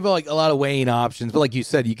 we have like a lot of weighing options. But like you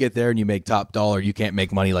said, you get there and you make top dollar. You can't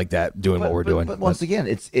make money like that doing what we're doing. But once again,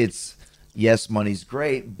 it's yes, money's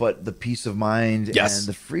great, but the peace of mind Yes. and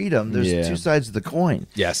the freedom, there's Yeah. two sides of the coin.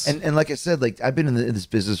 Yes. And like I said, like I've been in this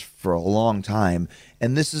business for a long time,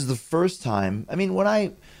 and this is the first time. I mean, when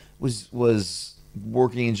I was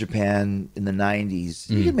working in Japan in the 90s,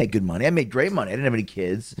 you could make good money. I made great money. I didn't have any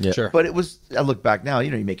kids. Yeah. Sure. But it was, I look back now,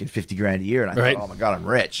 you're making $50,000 a year, and I Right. thought, oh my God, I'm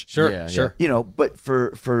rich. Sure, Yeah, sure. But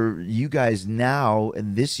for you guys now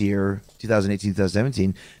and this year, 2018,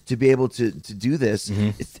 2017, to be able to do this,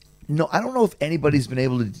 I don't know if anybody's been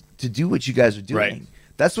able to do what you guys are doing. Right.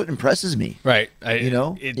 That's what impresses me. Right.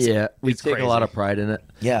 Yeah, we it's take crazy. a lot of pride in it.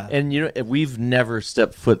 Yeah. And we've never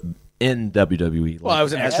stepped foot in WWE. Well, I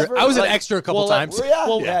was an extra. Ever? I was an Like- extra a couple times.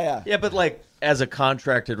 Yeah, but like as a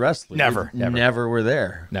contracted wrestler, Never. never were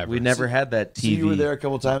there. Never. We never had that TV. So you were there a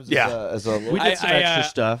couple times Yeah. as a We did some extra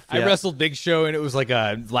stuff. I yeah. wrestled Big Show, and it was like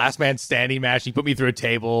a last man standing match. He put me through a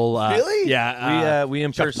table. Really? Yeah. We Chuck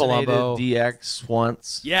impersonated Palumbo. DX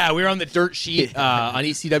once. Yeah, we were on the dirt sheet on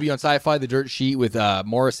ECW on Sci-Fi. The dirt sheet with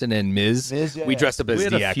Morrison and Miz. Yeah, we yeah. dressed up as We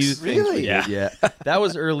had DX. a few things. Really? We did, yeah. That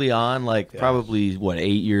was early on, like probably 8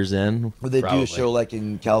 years in. Would they do Probably. a show like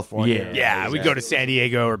in California? Yeah, we'd go to San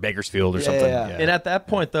Diego or Bakersfield or Yeah, something. yeah. And at that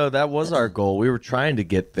point, though, that was our goal. We were trying to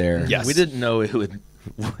get there. Yes. We didn't know it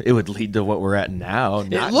would lead to what we're at now. It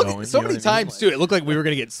Not looked knowing, so you know many what I mean? times too. It looked like we were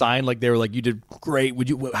gonna get signed. Like they were like, "You did great.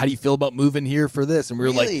 How do you feel about moving here for this?" And we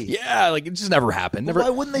were Really? like, "Yeah." Like it just never happened. Never. Why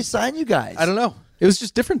wouldn't they sign you guys? I don't know. It was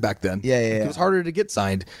just different back then. Yeah. It was harder to get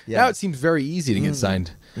signed. Yeah. Now it seems very easy to get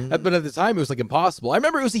signed. But at the time, it was like impossible. I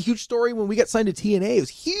remember it was a huge story when we got signed to TNA. It was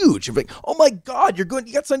huge. I'm like, oh my God, you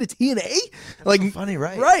got signed to TNA? Like, funny,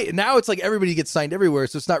 right? Right. And now it's like everybody gets signed everywhere.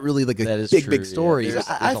 So it's not really like a That is big, true, big yeah. story. There's-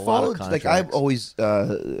 I a lot of followed, like, I'm contracts. always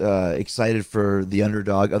excited for the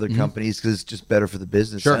underdog, other companies, because it's just better for the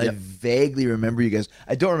business. Sure. And I vaguely remember you guys.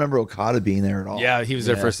 I don't remember Okada being there at all. Yeah, he was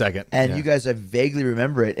there for a second. And you guys, I vaguely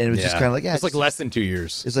remember it, and it was just kind of like, yeah, it's like less than 2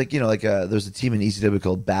 years. It's like, there's a team in ECW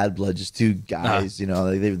called Bad Blood, just two guys,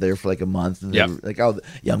 they were there for like a month, and they Yep. were like, oh, the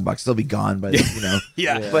Young Bucks, they'll be gone by,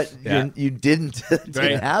 Yeah. But Yeah. you didn't, it didn't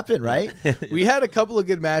Right. happen, right? We had a couple of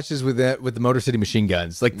good matches with the Motor City Machine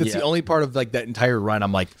Guns. Like that's the Yeah. only part of like that entire run.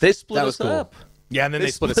 I'm like, They split that was us cool. up. Yeah, and then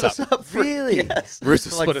they split us up. Really? Yes. Bruce For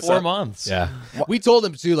split like us 4 up. months. Yeah. We told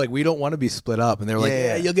them too, like, we don't want to be split up. And they were like,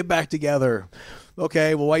 Yeah. you'll get back together.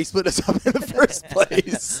 Okay, well, why you split us up in the first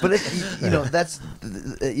place? But that's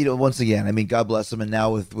once again, I mean, God bless them. And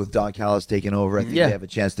now with Don Callis taking over, I think Yeah. they have a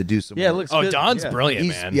chance to do some. Yeah, it work. looks Oh, good. Don's Yeah. brilliant,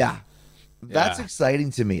 He's- man. Yeah, that's Yeah.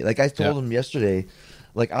 exciting to me. Like I told him yesterday,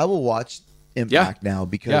 like I will watch Impact now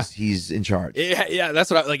because he's in charge. Yeah,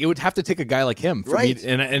 that's what I like. It would have to take a guy like him for Right. me,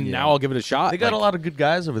 and now I'll give it a shot. They got a lot of good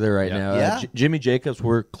guys over there right now. Yeah. Jimmy Jacobs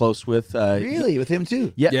we're close with. Really, with him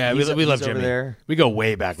too. Yeah, we he's love over Jimmy. there. We go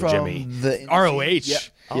way back with From Jimmy. the ROH, Yep.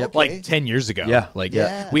 Okay. like 10 years ago. Yeah. like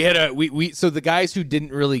Yeah. we had we so the guys who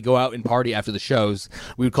didn't really go out and party after the shows,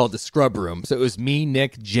 we would call it the scrub room. So it was me,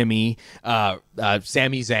 Nick, Jimmy,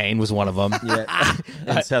 Sami Zayn was one of them. Yeah.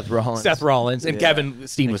 And Seth Rollins. Seth Rollins and Kevin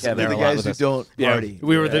Steen was Kevin. there The a lot guys with who us. don't Yeah, party.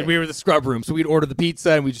 we were the scrub room. So we'd order the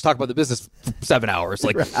pizza and we just talk about the business for 7 hours.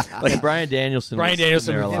 Like And Brian Danielson. Brian was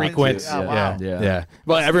Danielson there a lot, frequent. too. Oh, wow. Yeah.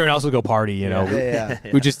 Well, everyone else would go party. Yeah.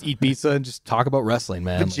 We just eat pizza and just talk about wrestling,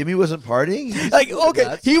 man. But Jimmy wasn't partying. He was Like, doing okay,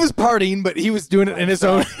 that. he was partying, but he was doing it in his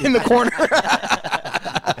own in the corner.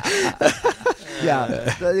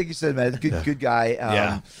 Yeah, like you said, man, good guy.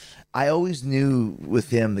 Yeah. I always knew with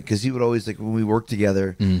him because he would always, like, when we worked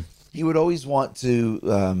together, Mm. he would always want to.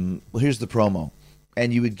 Well, here's the promo,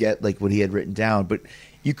 and you would get like what he had written down, but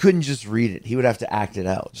you couldn't just read it. He would have to act it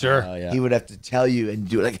out. Sure. Oh, yeah. He would have to tell you and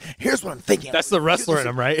do it. Like, here's what I'm thinking. That's the wrestler in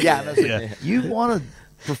him, right? Yeah. And I was like, Yeah. you want to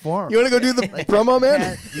perform? You want to go do the promo, man?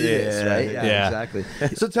 Can't do this, right? Yeah. Exactly.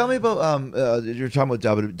 So tell me about you're talking about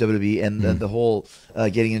WWE and the whole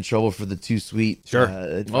getting in trouble for the Too Sweet. Sure.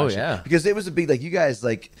 Oh, yeah. Because it was a big, like, you guys,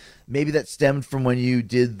 like, maybe that stemmed from when you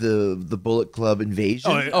did the Bullet Club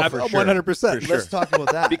invasion. Oh, for 100%. Let's talk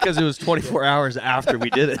about that. Because it was 24 hours after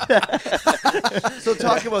we did it. So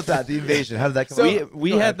talk about that, the invasion. How did that come about?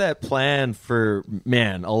 We had that plan for,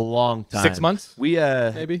 man, a long time. 6 months? We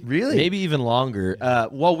Maybe? Really? maybe even longer.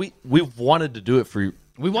 Well, we've wanted to do it for.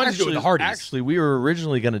 We wanted to do it with the Hardys. Actually, we were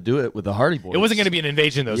originally going to do it with the Hardy Boys. It wasn't going to be an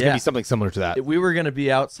invasion, though. It was going Yeah. to be something similar to that. We were going to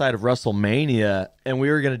be outside of WrestleMania, and we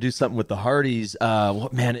were going to do something with the Hardys.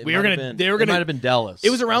 What man? It We were might have gonna- been- they were it gonna- might have been Dallas. It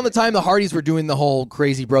was around the time the Hardys were doing the whole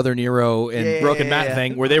crazy Brother Nero and Yeah, Broken yeah, Matt yeah.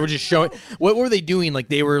 thing, where they were just showing. What were they doing? Like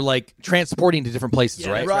they were like transporting to different places,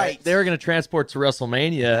 right? Right. They were going to transport to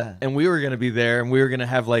WrestleMania, and we were going to be there, and we were going to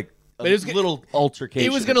have like a But it was- little altercation.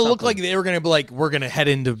 It was going going to look like they were going to be like, we're going to head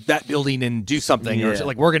into that building and do something, or Yeah.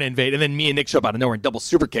 like we're going to invade, and then me and Nick show up out of nowhere and double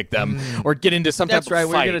super kick them, or get into some That's type right. of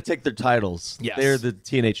We were fight. going to take their titles. Yes. They're the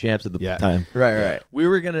TNA champs at the Yeah. time. Right. We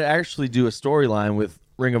were going to actually do a storyline with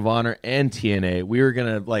Ring of Honor and TNA. We were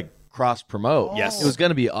going to like cross promote. Yes. It was going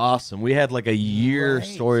to be awesome. We had like a year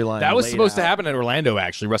storyline. That was laid supposed to out. happen at Orlando,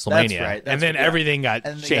 actually, WrestleMania. right. And then everything got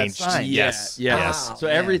And they got changed. signed. Yes. Yeah. Yes. So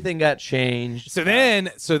everything got changed. So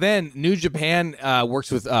then New Japan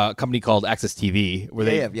works with a company called Access TV, where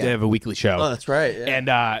they have a weekly show. Oh, that's right. Yeah.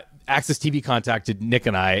 And Access TV contacted Nick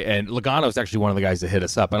and I, and Logano is actually one of the guys that hit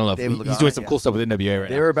us up. I don't know if David he's Logano, doing some cool stuff with NWA right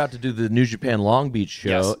They now. were about to do the New Japan Long Beach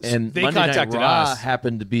show, Yes. and They Monday Night contacted Raw us.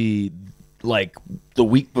 happened to be like the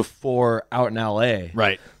week before out in LA.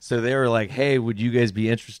 Right. So they were like, "Hey, would you guys be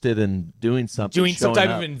interested in doing something? Doing some showing type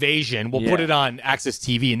up?" of invasion. We'll put Yeah. it on Access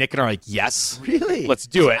TV. And Nick and I are like, yes. Really? Let's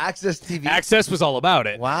do it. Access TV. Access was all about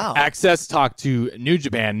it. Wow. Access talked to New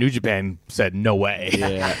Japan. New Japan said, no way.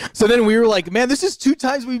 Yeah. So then we were like, man, this is 2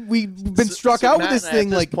 times we've been struck out with Matt this and I, thing.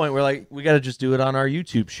 At this Like, point, we're like, we got to just do it on our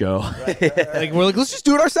YouTube show. like, we're like, let's just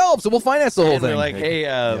do it ourselves. And we'll finance the whole And thing. we're like, hey,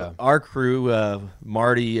 our crew,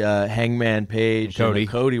 Marty, Hangman Page, Cody. and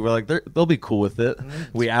Cody, we're like, they'll be cool with it.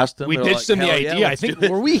 We asked them. we they're ditched like, them the "Hell yeah, idea. I let's think, do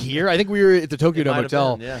it." were we here? I think we were at the Tokyo Dome might have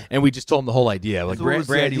Hotel, been, yeah. and we just told them the whole idea. Like, what was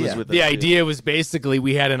the Brandy idea? was with us. the too. idea was basically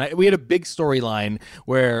we had a big storyline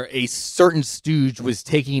where a certain stooge was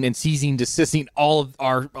taking and seizing, desisting all of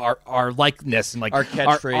our likeness and like Our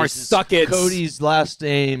catchphrase, our suck it. Cody's last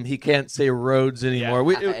name, he can't say Rhodes anymore.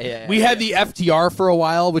 We had the FTR for a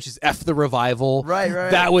while, which is F the Revival. Right.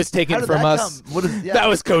 That was How taken did from that us. come? What is- yeah. That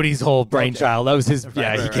was Cody's whole brainchild. That was his.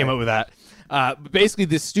 He came up with that. But basically,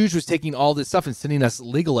 this stooge was taking all this stuff and sending us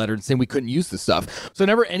legal letters and saying we couldn't use this stuff. So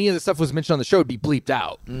whenever any of the stuff was mentioned on the show, it'd be bleeped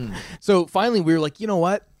out. So finally, we were like, you know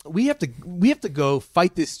what? We have to go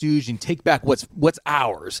fight this stooge and take back what's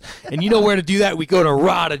ours. And you know where to do that? We go to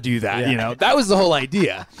Raw to do that. You know, that was the whole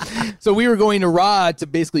idea. So we were going to Raw to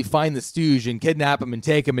basically find the stooge and kidnap him and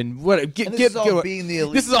take him and what? And this is all being the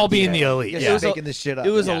elite. This is all being the elite. Yes, Yeah. it was making this shit up.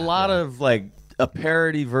 It was Yeah. a lot of like a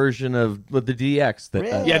parody version of the DX. That,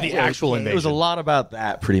 Really? Yeah, the actual It was a invasion. lot about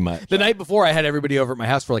that, pretty much. The night before, I had everybody over at my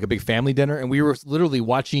house for like a big family dinner, and we were literally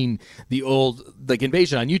watching the old like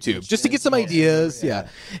invasion on YouTube just to get some ideas. Yeah,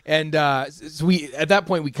 and so we at that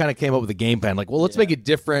point we kind of came up with a game plan. Like, well, let's make it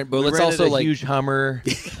different, but let's Rented also a like huge Hummer.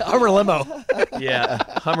 Hummer limo. Yeah,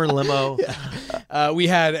 Hummer limo. We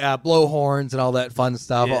had blow horns and all that fun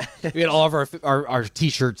stuff. We had all of our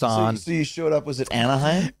t-shirts on. So you showed up. Was it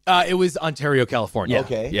Anaheim? It was Ontario, California.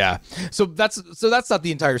 Okay. Yeah. So that's not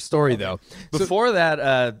the entire story though. Before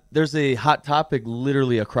that, there's a Hot Topic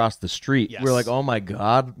literally across the street. Yes. We're like, oh my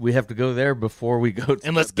god, we have to go there before we go. To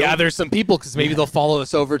And let's the building. gather some people because maybe they'll follow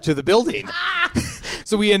us over to the building.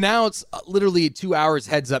 So we announce literally 2 hours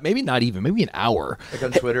heads up, maybe not even, maybe an hour. Like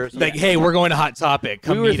on Twitter or something? Like, hey, we're going to Hot Topic.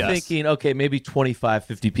 Come We were meet us. thinking, okay, maybe 25,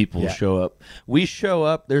 50 people will show up. We show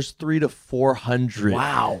up, there's 300 to 400.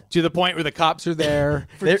 Wow. To the point where the cops are there.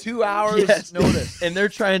 For 2 hours notice. And they're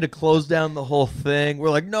trying to close down the whole thing. We're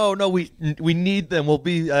like, no, we need them. We'll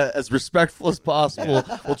be as respectful as possible.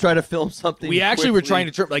 We'll try to film something. We actually were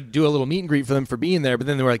quickly. trying to do a little meet and greet for them for being there, but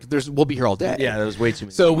then they were like, we'll be here all day. Yeah, that was way too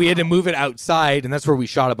many. So we had to move it outside, and that's where we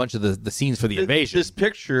shot a bunch of the scenes for the invasion. This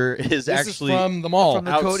picture is This actually is from the mall. From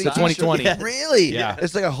the outside. Cody The 2020. Yeah. Really? Yeah.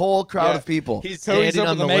 It's like a whole crowd Yeah. of people. He's Cody's standing up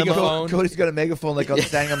on with the a limo. megaphone. Cody's got a megaphone like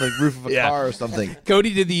standing on the roof of a Yeah. car or something.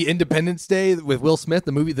 Cody did the Independence Day with Will Smith,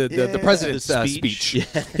 the movie, the president's The speech. Yeah.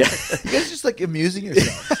 You guys just like amusing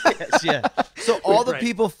yourselves. Yes, yeah. So all the Right.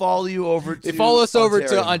 people follow you over to They follow us over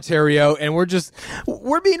Ontario. to Ontario, and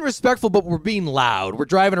we're being respectful, but we're being loud. We're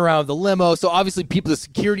driving around with the limo, so obviously the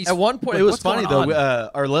security's At one point, like, it was what's funny going though. on?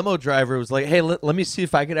 Our limo driver was like, "Hey, let me see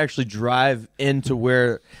if I could actually drive into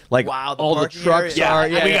where like Wow, all the parking trucks area. are."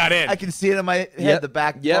 Yeah, we got in. I can see it in my head, Yep. the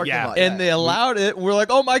back Yep. parking Yeah. lot. And they allowed it. And we're like,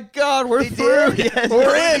 "Oh my god, we're They through!" did. Yes.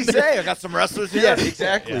 We're in. Say, I got some wrestlers here. Yeah,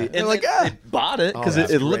 exactly. Yeah. And They're like, they bought it because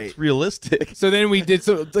that's it great. looked realistic. So then we did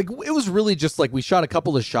it was really just like we shot a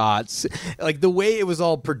couple of shots. Like the way it was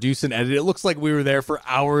all produced and edited, it looks like we were there for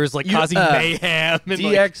hours, like causing mayhem. And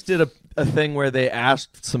DX did a thing where they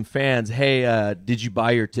asked some fans, "Hey, did you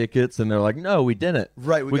buy your tickets?" And they're like, "No, we didn't.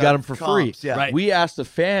 Right, we we got got them for comps, free." yeah. Right. We asked a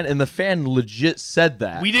fan, and the fan legit said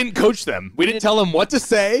that. we didn't coach them. We didn't tell them what to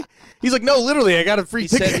say. He's like, no, literally, I got a free He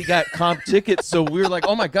ticket. said he got comp tickets, so we were like,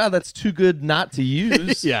 "Oh my god, that's too good not to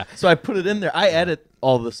use." Yeah. So I put it in there. I edit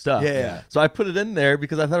all the stuff. Yeah. So I put it in there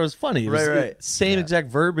because I thought it was funny. It was Right. the same exact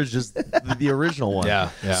verbiage as the original one. Yeah.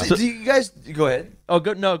 So, do you guys go ahead? Oh,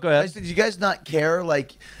 go I ahead. said, do you guys not care?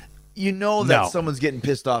 Like, you know that No. someone's getting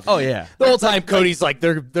pissed off. Oh yeah. The whole time, Cody's like,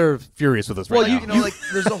 they're furious with us right Well, now. you know, like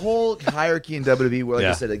there's a whole hierarchy in WWE where, like I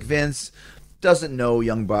Yeah. said, like Vince doesn't know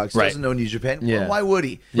Young Bucks, Right. doesn't know New Japan. Yeah. Well, why would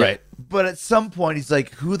he? Right. But at some point, he's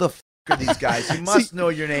like, who the are these guys? You must know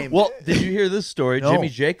your name. Well, did you hear this story? No. Jimmy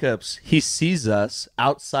Jacobs, he sees us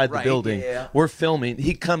outside the Right, building. yeah. We're filming.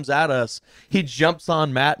 He comes at us. He jumps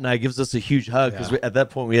on Matt and I, gives us a huge hug because at that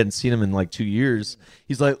point we hadn't seen him in like 2 years.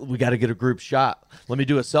 He's like, we got to get a group shot. Let me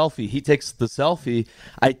do a selfie. He takes the selfie.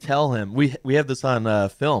 I tell him, we have this on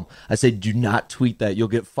film. I say, do not tweet that. You'll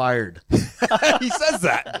get fired. He says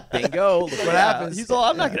that. Bingo. Look what happens. He's all,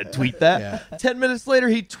 I'm not going to tweet that. 10 minutes later,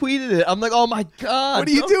 he tweeted it. I'm like, oh my God. What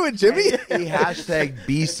are you doing, Jimmy? He hashtag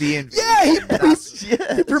BC and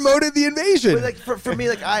Yeah, he promoted the invasion. But like for me,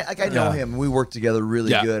 like I know him. We work together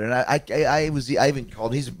really Yeah. good, and I even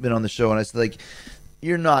called. He's been on the show, and I said like,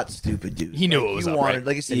 "You're not stupid, dude." He knew like, it was you up, wanted, right?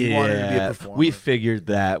 like I said, you wanted to be a performer. We figured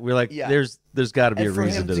that. We're like, Yeah. there's got to be and a for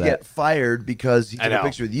reason him to to that. get fired because he I took a know.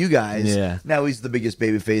 picture with you guys. Yeah. Now he's the biggest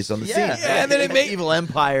baby face on the scene. Yeah, and then it made- Evil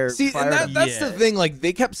Empire. See, fired and him. that's the thing. Like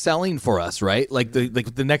they kept selling for us, right? Like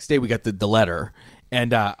the next day we got the letter,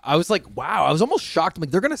 and I was like, wow, I was almost shocked. I'm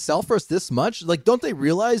like, they're gonna sell for us this much? Like, don't they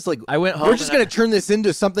realize? Like, I went home We're just and gonna turn this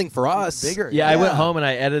into something for us. bigger. Yeah, I went home and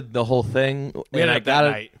I edited the whole thing, We and ended I up got that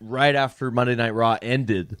it night. right after Monday Night Raw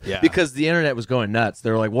ended. Yeah. Because the internet was going nuts.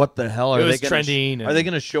 They were like, "What the hell are It they was gonna trending Are and- they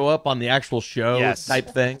going to show up on the actual show?" Yes.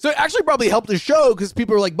 Type thing. So it actually probably helped the show because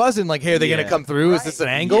people were like buzzing, like, "Hey, are they Yeah. gonna come through? Is this an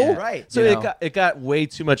angle?" Yeah. Right. So You know? it got way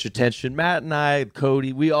too much attention. Matt and I,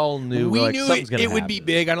 Cody, we all knew. We we're like, knew something's it, gonna it would be happen.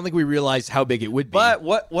 big. I don't think we realized how big it would be. But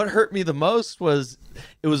what hurt me the most was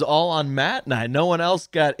it was all on Matt and I. No one else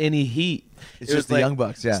got any heat. It's It was just the Young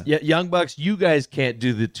Bucks. Yeah. Yeah, Young Bucks, you guys can't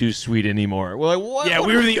do the too sweet anymore. We're like, what? yeah,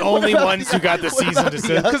 we were the only ones who got the season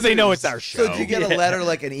to because they know it's our show. So did you get a letter,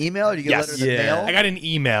 like an email? Or did you get Yes. a letter in the Yeah. mail? I got an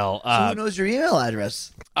email. So who knows your email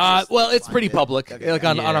address? Well, it's pretty public, like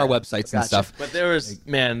on our websites and Gotcha. stuff. But there was,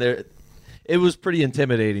 man, it was pretty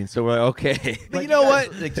intimidating. So we're like, okay. But you know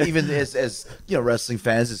what? Like, even as you know, wrestling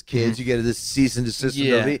fans, as kids, you get this cease and desist. from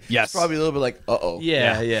Yeah. WWE. Yes. It's probably a little bit like, uh-oh.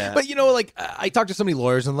 Yeah. But you know, like I talked to so many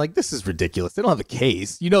lawyers and like, this is ridiculous. They don't have a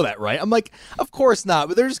case. You know that, right? I'm like, of course not.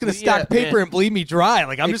 But they're just gonna stack Yeah, paper man. and bleed me dry.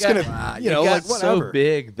 Like I'm It just got- gonna, it you know, got like whatever. so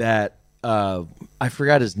big that I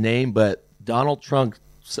forgot his name, but Donald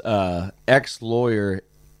Trump's ex-lawyer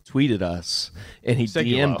tweeted us and he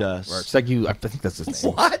Segulo, DM'd us. or Segu, I think that's his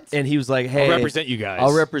name. What? And he was like, "Hey, represent you guys."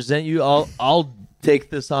 I'll represent you. I'll take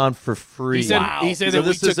this on for free." He said- he said so that we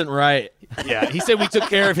this took- isn't right. Yeah, he said we took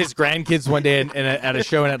care of his grandkids one day at a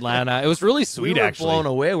show in Atlanta. It was really sweet, We were actually. blown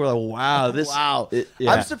away. We're like, "Wow, this." Wow.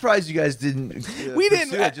 yeah. I'm surprised you guys didn't. We didn't.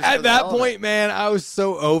 pursue it just for At the that hell of it. point, man, I was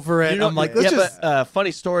so over it. You know, I'm like, let's yeah, just. but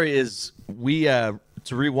funny story is we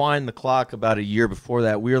to rewind the clock about a year before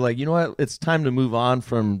that, we were like, you know what? It's time to move on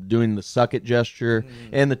from doing the suck it gesture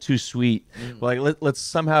and the too sweet. Like, let's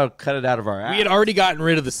somehow cut it out of our act. we had already gotten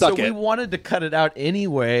rid of the suck so it. we wanted to cut it out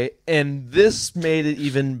anyway, and this made it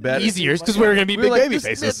even better. Easier because we were going to be We were big like, baby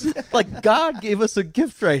this- faces. Like God gave us a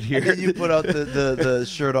gift right here. And then you put out the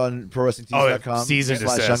shirt on ProWrestlingTees.com. Season to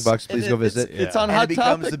 /Young Says. Bucks. Please And go it's- visit. it's on And Hot it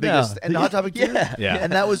becomes Topic the biggest. now. And Hot Topic too. Yeah. Yeah.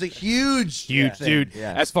 And that was a huge Huge, dude.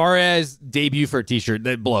 Yeah. As far as debut for a T-shirt,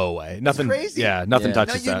 that blow away. Nothing crazy. Yeah, nothing Yeah. Now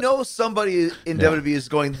touches you that. know somebody in WWE is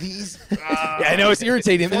going these. Yeah, I know it's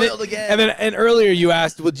irritating. Foiled again. And earlier you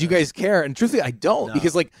asked, "Well, do you guys care?" And truthfully, I don't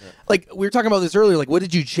because like we were talking about this earlier. Like, what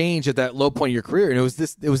did you change at that low point of your career? And it was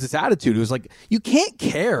this attitude. It was like you can't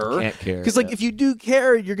care. Can't care, because like yeah. if you do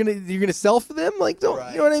care, you're gonna sell for them. Like, don't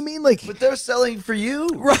you know what I mean? Like, But they're selling for you.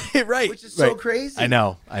 right, Which is so right. crazy. I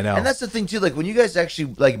know. And that's the thing too. Like when you guys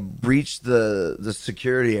actually like breach the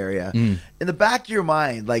security area, in the back of your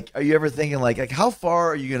mind, like, are you ever thinking like how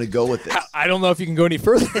far are you going to go with this? I don't know if you can go any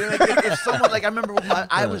further. Like, if someone like I remember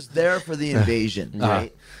I was there for the invasion,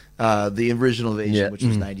 right? The original invasion, Yeah. which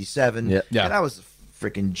was '97, Yeah. Yeah. and I was a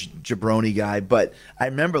freaking jabroni guy. But I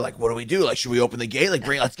remember like, what do we do? Like, should we open the gate? Like,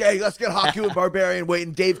 let's get Haku and Barbarian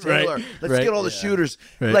waiting, Dave Taylor. Right. Let's Right. get all the shooters.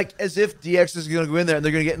 Right. Like as if DX is going to go in there and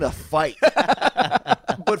they're going to get in a fight.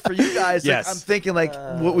 But for you guys, Yes. like, I'm thinking like,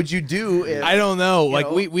 what would you do? If, I don't know. you Like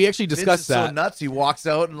know, we actually Vince discussed is that. So nuts, he walks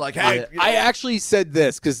out and like, hey, you know, I actually said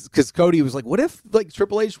this because Cody was like, "What if like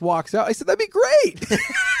Triple H walks out?" I said, "That'd be great.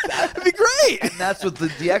 That'd be great." and that's what the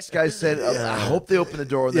DX guys said. I hope they open the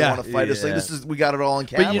door and they Yeah. want to fight us. Like Yeah. this is we got it all on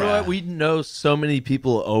camera. But you know what? We know so many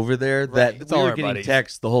people over there that It's we all were our getting buddies.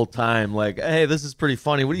 texts the whole time, like, "Hey, this is pretty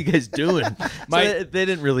funny. What are you guys doing?" My- So they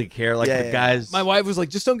didn't really care. Like Yeah, the yeah. guys. My wife was like,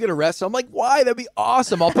 "Just don't get arrested." I'm like, "Why? That'd be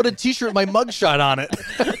awesome. I'll put a T-shirt with my mugshot on it."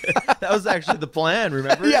 That was actually the plan.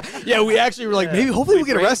 Remember? Yeah. We actually were like, maybe, hopefully, we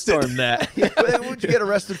get arrested. brainstormed that. What would you get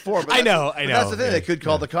arrested for? But I know. That's the thing. They could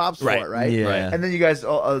call the cops Right. for it, right? Yeah. Right. And then you guys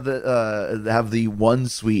have the one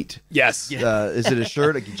suite. Yes. Is it a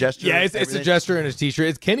shirt, a gesture? Yeah, it's a everything? gesture and a t-shirt.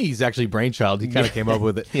 It's Kenny's actually brainchild. He kind of came up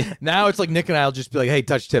with it. Now it's like Nick and I'll just be like, "Hey,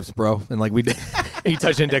 touch tips, bro," and like we did. He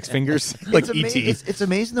touch index fingers like ET. It's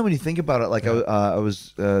amazing though when you think about it. Like I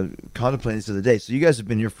was contemplating this the other day. So you guys have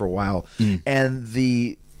been here for a while, and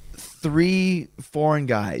the 3 foreign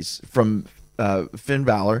guys from Finn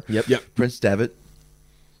Balor, Yep. Prince Devitt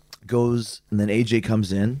goes, and then AJ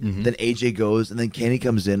comes in. Then AJ goes, and then Kenny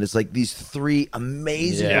comes in. It's like these 3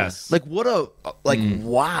 amazing. Yes. Like what a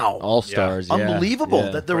wow. All stars. Yeah. Unbelievable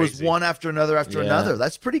Yeah. that there was Crazy. one after another after Yeah. another.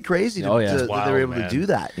 That's pretty crazy Oh, yeah. that Wow, they were able man. to do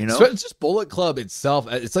that. You know, So it's just Bullet Club itself.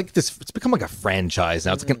 It's like this. It's become like a franchise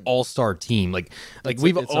now. It's like an all-star team. Like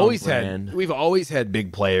we've its own always brand. had. We've always had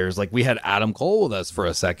big players. Like we had Adam Cole with us for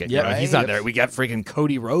a second. Yeah, You know, he's right. not there. We got freaking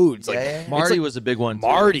Cody Rhodes. Like Yeah. it's Marty like was a big one. Too.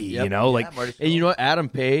 Marty. Yep. You know, like And you know what? Adam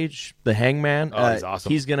Page, the Hangman, Oh, he's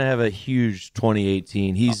awesome. He's gonna have a huge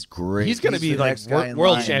 2018. He's great. he's gonna He's be the like next guy in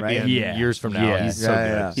world line, champion right? Yeah. years from now. Yeah. He's so Yeah,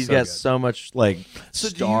 good. yeah. He's So got good. so much like So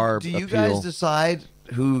star do you appeal. guys decide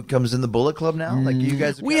who comes in the Bullet Club now? Like you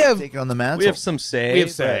guys We kind of have- taken on the mantle. We have some say. We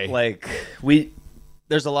have say. but, like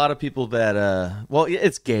there's a lot of people that well,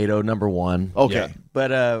 it's Gato number 1. Okay. Yeah.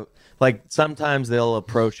 But like sometimes they'll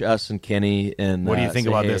approach us and Kenny and What do you think say,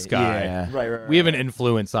 about hey, this guy? Yeah. Right. We have an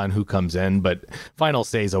influence on who comes in, but final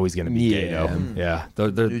say is always going to be Yeah. Gato. Yeah,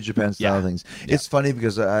 they're New Japan style yeah. things. It's funny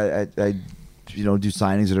because I do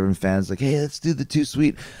signings with different fans like, hey, let's do the Too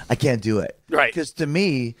Sweet. I can't do it. Right. Because to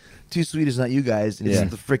me, Too Sweet is not you guys. It's Yeah.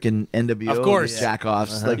 the freaking NWO. Of course.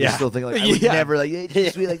 Jack-offs. Like, Yeah. you're still thinking, like, I would Yeah. never, like, hey, Too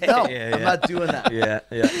Sweet. Like, no, Yeah, I'm yeah. not doing that. Yeah.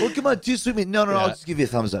 Well, come on, Too Sweet. No, I'll just give you a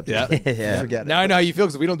thumbs up. Yeah. Yeah. Forget it. Now I know how you feel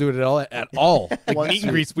because we don't do it at all. Like Once meet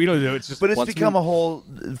and we- greets, we don't do it. It's just But it's once become we- a whole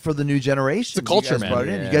for the new generation. It's a culture, you guys man. brought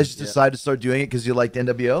it in. Yeah. You guys just decided to start doing it because you liked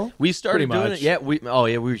NWO? We started Pretty doing much. it. Yeah,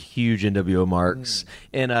 we were huge NWO marks,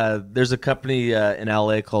 and there's a company in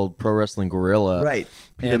LA called Pro Wrestling Gorilla, Right.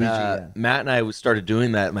 And PWG, yeah. Matt and I started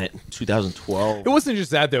doing that in 2012. It wasn't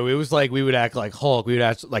just that though. It was like we would act like Hulk. We would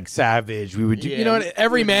act like Savage. We would do, you know, Yeah.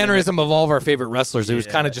 every mannerism of all of our favorite wrestlers. It was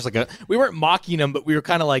kind of just like we weren't mocking them, but we were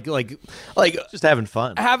kind of like Just having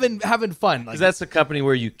fun. having fun. Like, Because that's a company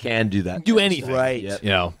where you can do that. do anything, Right. You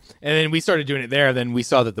know. And then we started doing it there. Then we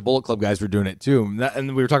saw that the Bullet Club guys were doing it too.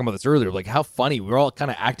 And we were talking about this earlier. Like how funny we were all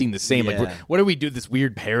kind of acting the same. Like Yeah. what do we do? This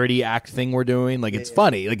weird parody act thing we're doing. Like it's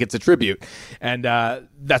funny. Like it's a tribute. And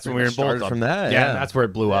that's when we were in Bullet started Club. from that, Yeah, yeah. and that's where it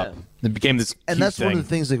blew up. It became this. And huge that's one of thing. the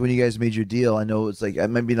things, like when you guys made your deal, I know it's like,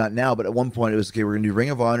 maybe not now, but at one point it was, okay, we're going to do Ring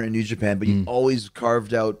of Honor and New Japan, but you always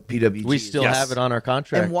carved out PWG. We still Yes. have it on our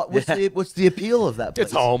contract. And what's the appeal of that place?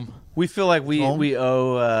 It's home. We feel like we Home?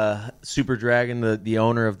 owe Super Dragon, the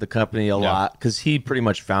owner of the company, a lot because he pretty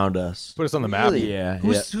much found us. Put us on the map. Really? Yeah,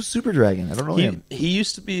 Who's Super Dragon? I don't know him. He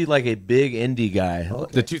used to be like a big indie guy.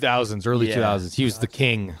 The 2000s, early Yeah. 2000s. He was the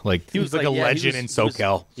king. Like he was like a yeah, he legend was- in he was-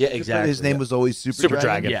 SoCal. Yeah, exactly. His name was always Super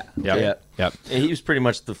Dragon. Yeah. Yep. Yep. And he was pretty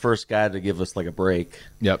much the first guy to give us like a break.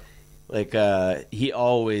 Yep. Like he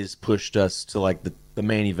always pushed us to like the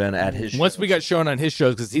main event at his Once shows. we got shown on his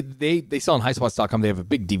shows, because they sell on highspots.com, they have a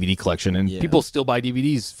big DVD collection, and people still buy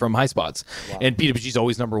DVDs from Highspots. And PWG's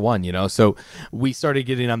always number one, you know. So we started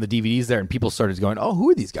getting on the DVDs there, and people started going, "Oh, who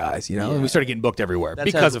are these guys?" You know, and we started getting booked everywhere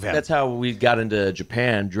because of him. That's how we got into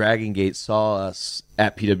Japan. Dragon Gate saw us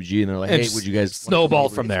at PWG, and they're like, And "Hey, just would you guys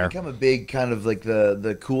snowballed from It's there? become a big kind of like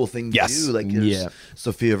the cool thing to Yes. do. Like there's Yeah.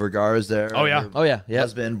 Sofia Vergara's there. Oh, yeah. her Oh, yeah. Yep.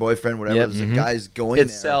 Husband, boyfriend, whatever. Yep. There's a guys going It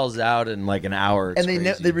there. sells out in like an hour." It's And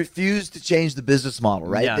crazy. they refuse to change the business model,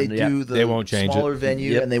 right? Yeah, they yeah. do the They won't change smaller it.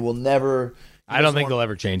 venue, Yep. and they will never. I don't think they'll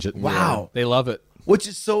ever change it. Wow. They love it. Which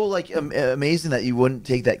is so like amazing that you wouldn't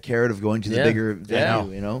take that carrot of going to the Yeah. bigger Yeah.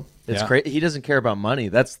 venue. You know, It's Yeah. crazy. He doesn't care about money.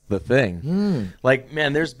 That's the thing. Like,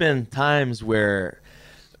 man, there's been times where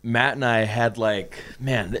Matt and I had like,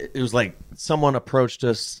 man, it was like someone approached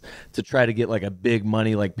us to try to get like a big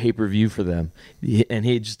money like pay-per-view for them, and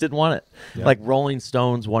he just didn't want it. Like Rolling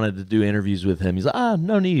Stones wanted to do interviews with him. He's like,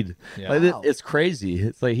 no need. Yeah. Like, it's crazy.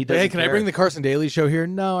 It's like he doesn't Hey, can I care. bring the Carson Daly show here?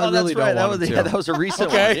 No, I Oh, really that's right. don't That want was, him yeah, to. that was a recent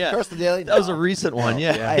Okay. one. Yeah. Carson Daly. That was a recent one.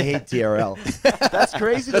 Yeah. I hate TRL. That's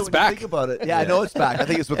crazy. That's though, when back. You think about it. Yeah, I know it's back. I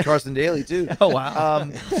think it's with Carson Daly too. Oh, wow.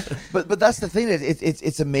 But that's the thing.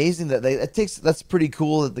 It's amazing that that's pretty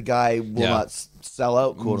cool that the guy will Yeah. not sell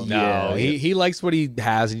out, quote unquote. No, he likes what he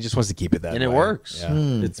has, and he just wants to keep it that And way. it works. Yeah.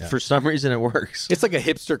 It's for some reason it works. It's like a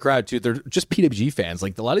hipster crowd too. They're just PWG fans.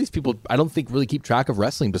 Like a lot of these people, I don't think really keep track of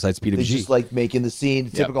wrestling besides PWG. They just like making the scene.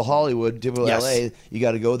 Typical Hollywood, typical Yes. LA. You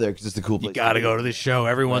got to go there because it's the cool place. you got to go to this show.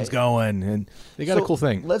 Everyone's going, and they got So a cool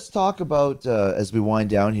thing. Let's talk about as we wind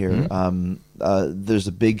down here. There's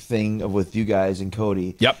a big thing with you guys and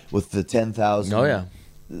Cody. Yep. With the 10,000. Oh, yeah.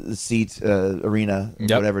 Seat arena, Yep.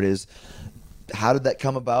 whatever it is. How did that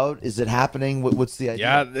come about? Is it happening? What's the idea?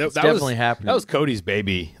 Yeah, It's that definitely was, happening. That was Cody's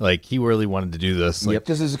baby. Like he really wanted to do this. Like,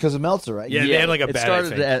 Because of Meltzer, right? Yeah, they had like a it bet, I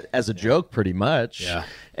started think. as a joke, pretty much. Yeah.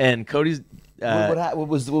 And Cody's. What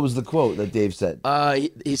was the quote that Dave said?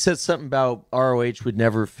 He said something about ROH would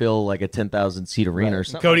never fill like a 10,000 seat arena or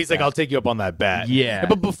something. Cody's like, that. I'll take you up on that bet. Yeah.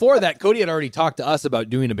 But before that, Cody had already talked to us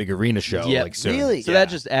about doing a big arena show. Yeah. Like soon. Really? So that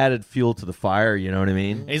just added fuel to the fire. You know what I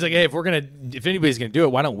mean? And he's like, hey, if anybody's gonna do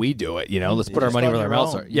it, why don't we do it? You know, let's put our just money on where our your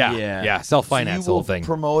mouths own. are. Yeah, Yeah. yeah, self-finance the So you whole will thing.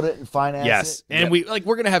 promote it and finance Yes, it. and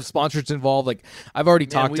we're gonna have sponsors involved. Like I've already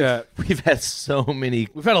talked to. We've had so many.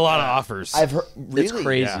 We've had a lot of offers. I've heard really It's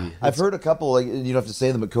crazy. Yeah. I've heard a couple. Like you don't have to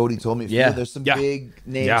say them, but Cody told me. Yeah. There's some Yeah. big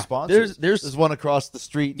name Yeah. sponsors. There's one across the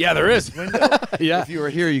street. Yeah, there is. Window. Yeah. If you were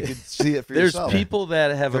here, you could see it for There's yourself. people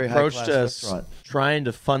that have Very approached high-class us restaurant. trying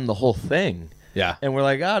to fund the whole thing. Yeah. And we're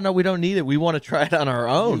like, oh, no, we don't need it. We want to try it on our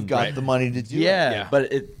own. You've got the money to do it. yeah, Yeah.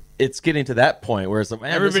 but it's getting to that point where it's like,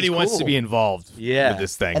 man, Everybody this is wants to cool. be involved. Yeah. With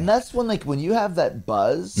this thing. And that's when you have that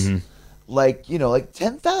buzz, Mm-hmm. like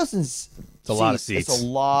 10,000. It's a lot of seats. It's a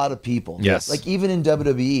lot of people. Yes. Like even in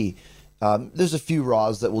WWE, there's a few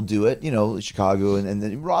Raws that will do it. Chicago and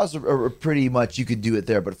the Raws are pretty much you could do it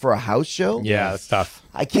there. But for a house show, yeah, that's tough.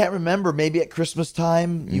 I can't remember. Maybe at Christmas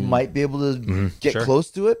time you might be able to get Mm-hmm. Sure.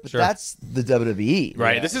 close to it. But Sure. that's the WWE.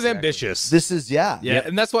 Right. This is ambitious. This is Yeah,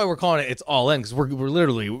 and that's why we're calling it. It's all in because we're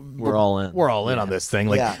literally we're all in. We're all in on this thing.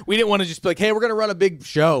 Like Yeah. we didn't want to just be like, hey, we're gonna run a big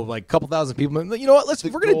show, like a couple thousand people. You know what?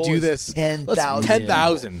 We're gonna goal do is this. 10,000.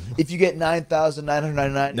 10,000. If you get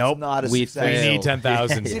 9,999, Nope. it's not a We success. We failed. need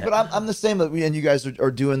 10,000. See, but I'm the same. And you guys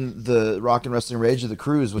are doing the Rock and Wrestling Rage of the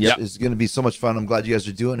Cruise, which Yep. is going to be so much fun. I'm glad you guys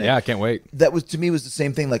are doing it. Yeah, I can't wait. That was to me was the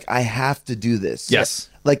same thing. Like I have to do this. Yes.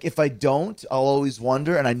 Like if I don't, I'll always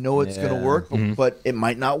wonder, and I know it's going to work, but it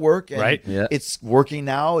might not work. And Right. Yeah. It's working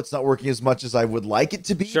now. It's not working as much as I would like it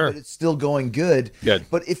to be. Sure. But it's still going good. Good.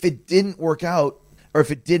 But if it didn't work out, or if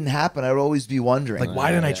it didn't happen, I would always be wondering. Like,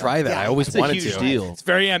 why didn't I try that? Yeah, I always it's a wanted huge to. deal. It's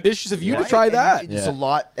very ambitious of you to Right? try And that. There's a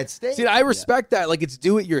lot at stake. See, I respect that. Like, it's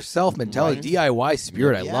do-it-yourself mentality, DIY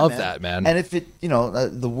spirit. Yeah, I love that, man. And if it,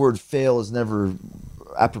 the word fail is never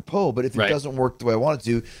apropos, but if it Right. doesn't work the way I want it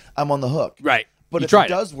to, I'm on the hook. Right. But You if tried it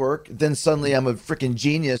does work, then suddenly I'm a freaking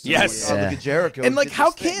genius. Yes. Oh, look at Jericho. And like, did how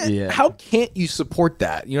this thing. can't Yeah. how can't you support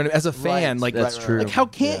that? You know, what I mean? As a fan, Right, like That's right, true. Like, how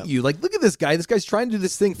can't you? Like, look at this guy. This guy's trying to do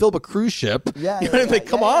this thing, fill up a cruise ship. Yeah, you know what I mean? yeah, Like,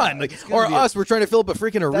 come yeah, on. yeah. Like, It's gonna or be us, we're trying to fill up a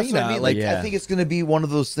freaking arena. That's what I mean. Like, Like, yeah. I think it's going to be one of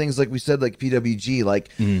those things, like we said, like PWG, like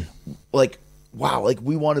wow, like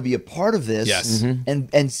we want to be a part of this, Yes.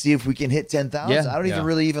 and see if we can hit 10,000. Yeah. I don't even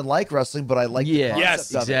really even like wrestling, but I like the Yeah. concept yes,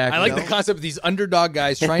 of it, exactly. I like you the know? concept of these underdog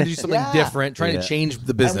guys trying to do something Yeah. different, trying to Yeah. change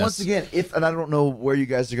the business. And once again, and I don't know where you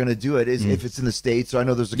guys are going to do it, is if it's in the States, or I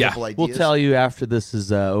know there's a Yeah. couple ideas. We'll tell you after this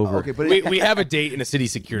is over. Okay, but we have a date in a city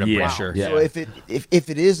secured, I'm Yeah. pretty sure. Yeah. So if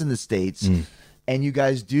it is in the States, and you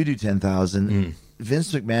guys do 10,000,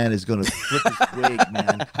 Vince McMahon is going to flip his wig,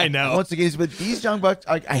 man. I know. Once again, but these young bucks,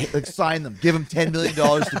 I like sign them, give them $10 million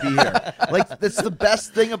to be here. Like that's the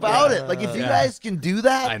best thing about it. Like if you guys can do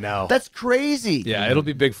that, I know. that's crazy. Yeah, it'll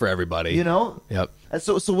be big for everybody. You know. Yep. And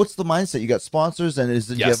so what's the mindset? You got sponsors, and is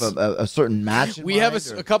it Yes. you have a certain match? In We have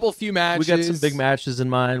mind, a couple few matches. We got some big matches in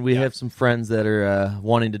mind. We have some friends that are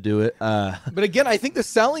wanting to do it. But again, I think the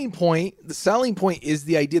selling point is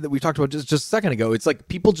the idea that we talked about just a second ago. It's like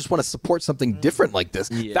people just want to support something different like this.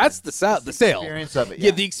 Yeah. That's the sale. experience of it, Yeah,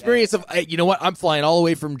 yeah. the experience of, hey, you know what? I'm flying all the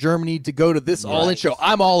way from Germany to go to this all-in show.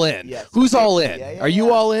 I'm all in. Yes. Who's all in? Yeah, yeah, Are you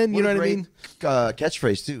yeah. all in? You What know a what I great, mean?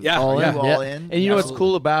 catchphrase too. Yeah, all yeah. in, all in. And you know what's Absolutely.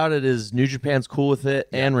 cool about it is New Japan's cool with it,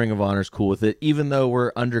 and Ring of Honor's cool with it, even though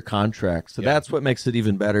we're under contract. So that's what makes it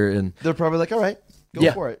even better. And They're probably like, all right, go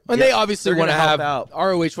Yeah. for it. And they obviously They're want to gonna help have out.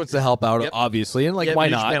 ROH wants to help out, obviously, and like Yep, why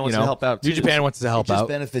New not? Japan wants you to know? help out, New too. Japan wants to help It just out.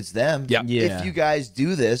 benefits them. Yeah. Yeah. If you guys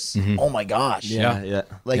do this, oh my gosh. yeah.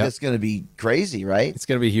 Like Yeah. it's gonna be crazy, right? It's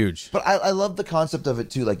gonna be huge. But I love the concept of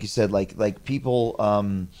it too, like you said, like people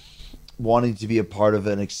wanting to be a part of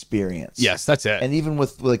an experience. Yes, that's it. And even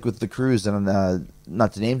with the cruise, and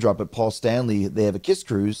not to name drop, but Paul Stanley, they have a Kiss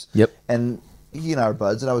cruise. Yep. And he and I are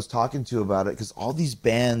buds, and I was talking to about it because all these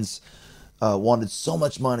bands wanted so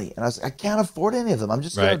much money, and I was like, I can't afford any of them. I'm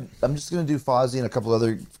just gonna do Fozzy and a couple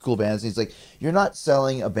other cool bands. And he's like, you're not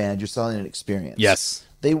selling a band, you're selling an experience. Yes.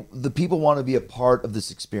 The people want to be a part of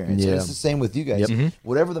this experience. And it's the same with you guys.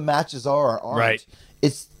 Whatever the matches are or aren't, Right.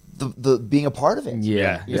 it's the being a part of it.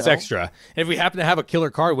 Yeah, it's know? extra. And if we happen to have a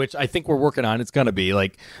killer card, which I think we're working on, it's going to be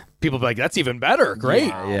like, people be like, that's even better.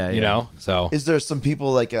 Great. You know, so. Is there some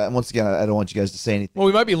people like, once again, I don't want you guys to say anything. Well,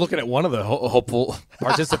 we might be looking at one of the hopeful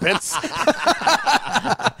participants.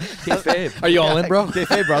 Kayfabe. Are you all in, bro?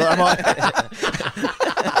 Hey, brother, I'm on.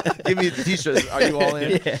 Give me the t-shirts. Are you all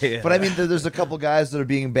in? But I mean, there's a couple guys that are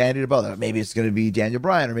being bandied about that. Maybe it's going to be Daniel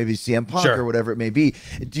Bryan or maybe CM Punk or whatever it may be.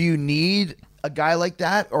 Do you need a guy like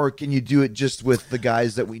that, or can you do it just with the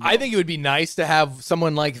guys that we know? I think it would be nice to have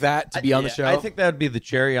someone like that to be on the show. I think that would be the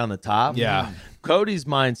cherry on the top. Yeah. Cody's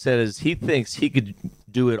mindset is he thinks he could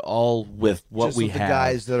do it all with what just we with have. the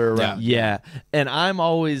guys that are around. Yeah, and I'm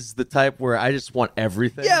always the type where I just want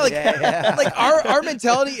everything. Yeah, like like our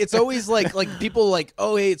mentality, it's always like people like,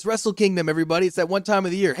 oh hey, it's Wrestle Kingdom, everybody. It's that one time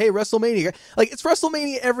of the year. Hey, WrestleMania. Like it's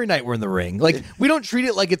WrestleMania every night we're in the ring. Like we don't treat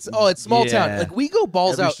it like it's small town. Like we go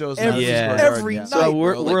balls Every out show's every, Madison Square every Garden, night. So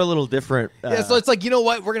we're bro. Like, a little different. so it's like, you know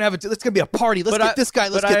what? We're gonna have it's gonna be a party. Let's get this guy.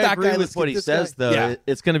 Let's get I that agree guy. with Let's what get he this says guy. though. Yeah.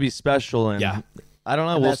 It's going to be special, and Yeah. I don't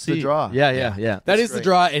know. And We'll that's the see. draw. Yeah. That is the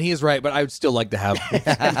draw, and he is right. But I would still like to have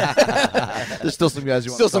There's still some guys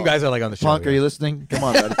you want still to some call. guys I like on the show. Punk, are you listening? Come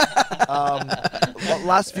on, buddy.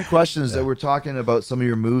 Last few questions that we're talking about some of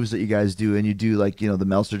your moves that you guys do, and you do like the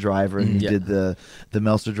Meltzer driver, and you did the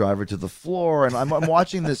Meltzer driver to the floor, and I'm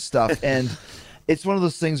watching this stuff, and it's one of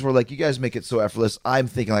those things where like you guys make it so effortless. I'm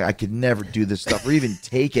thinking like I could never do this stuff or even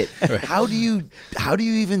take it. How do you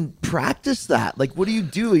even practice that? Like what do you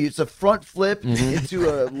do? It's a front flip into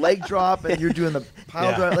a leg drop, and you're doing the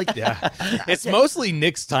pile drive. Like It's mostly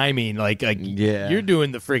Nick's timing. Like you're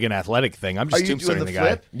doing the friggin' athletic thing. I'm just Are you doing tombstoning the the guy.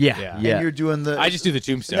 flip? Yeah. And you're doing the. I just do the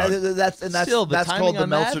tombstone. That's Still, the that's timing called the on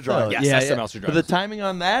Meltzer that, driver. though. Yes, that's the Meltzer But driver. the timing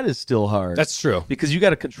on that is still hard. That's true. because you got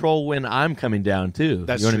to control when I'm coming down too.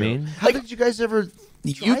 That's you know true. what I mean? How did you guys ever?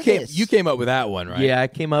 You came up with that one, right? Yeah, I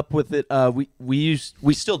came up with it. We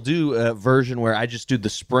still do a version where I just do the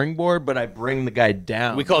springboard, but I bring the guy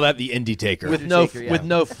down. We call that the indie taker. with no taker, yeah. with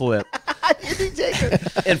no flip.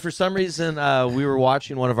 And for some reason, we were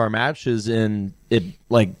watching one of our matches, and it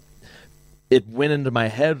went into my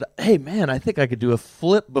head. Hey man, I think I could do a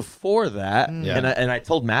flip before that. Yeah. And I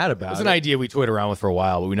told Matt about It was it. an idea we toyed around with for a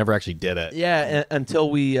while, but we never actually did it. Yeah, until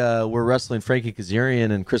we were wrestling Frankie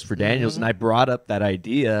Kazarian and Christopher Daniels, and I brought up that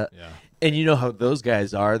idea. Yeah. And you know how those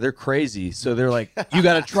guys are. They're crazy. So they're like, you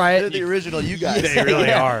got to try it. They're the original you guys. They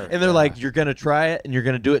really are. And they're like, you're going to try it, and you're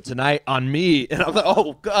going to do it tonight on me. And I'm like,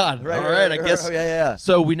 oh, God. All right, I guess. Yeah.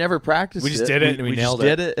 So we never practiced We just did it, and we nailed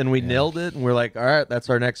just it. did it, and we nailed it. And we're like, all right, that's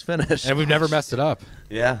our next finish. And we've never messed it up.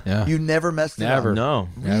 yeah. You never messed it Never. up. No.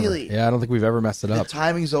 Really? Yeah, I don't think we've ever messed it The up.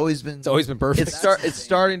 timing's always been. It's always been perfect. It's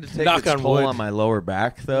starting to take Knock its on toll wood. on my lower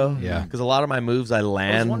back, though. Yeah. Because a lot of my moves I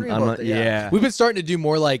land. wondering I'm about like, that, yeah. yeah. We've been starting to do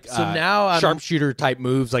more like now I'm- sharpshooter type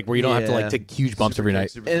moves, like where you don't have to like Yeah. take huge bumps every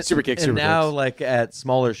night. Super kick, super And now, kicks. like at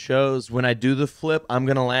smaller shows, when I do the flip, I'm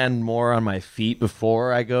gonna land more on my feet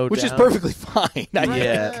before I go, Which is down. perfectly fine.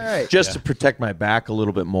 Yeah, Right. just to protect my back a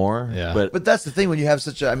little bit more. Yeah. but But that's the thing when you have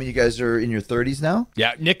such a. I mean, you guys are in your 30s now.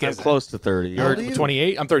 Yeah, Nick I'm is close to 30. How Or old are you?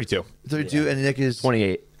 28. I'm 32. 32, and Nick is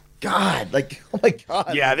 28. God, like oh my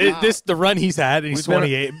God. Yeah, this the run he's had, and he's We've been-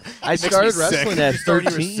 28. I Makes me started sick. wrestling at You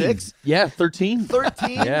started when you 13. were 6? Yeah, 13. 13.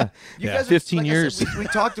 Yeah. You Yeah. guys are, 15 like I years. said, we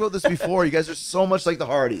talked about this before. You guys are so much like the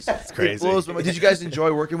Hardys. It's crazy. Did you guys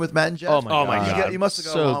enjoy working with Matt and Jeff? Oh my Oh my god. God. You must have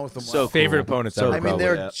gone So- along with them. so well. Favorite cool. opponents So ever. I mean, probably,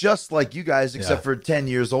 they're yeah. just like you guys, except for 10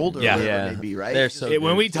 years older. Yeah. or whatever Yeah. it may be, right? They're so When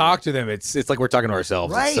good. we talk to them, it's like we're talking to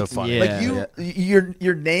ourselves. Right. It's so funny. Yeah. Like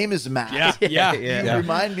your name is Matt. Yeah. You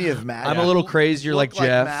remind me of Matt. I'm a little crazier like Look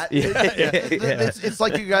Jeff. Matt. Yeah. It's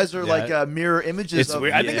like you guys are like mirror images. It's of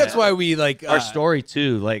weird. I think that's why we like Our story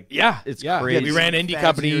too. Like it's crazy. We ran indie fans of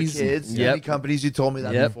companies. your kids, Yep. indie companies. You told me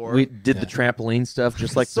that Yep. before. We did the trampoline stuff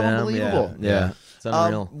just like So them. unbelievable. Yeah. It's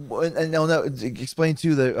unreal. And no, explain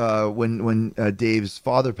too that when Dave's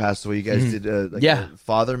father passed away, you guys did like Yeah. a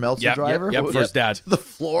father Meltzer Yep, driver. Yep, for his dad. To the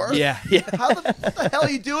floor. Yeah. What the hell are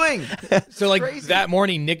you doing? So like crazy. that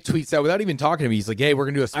morning, Nick tweets out without even talking to me. He's like, "Hey, we're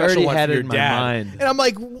gonna do a special already one had for it your in my dad." mind. And I'm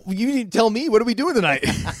like, "You need to tell me. What are we doing tonight?"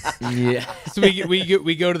 Yeah. So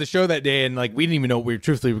we go to the show that day, and like we didn't even know what we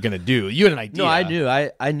truthfully were gonna do. You had an idea. No, I knew.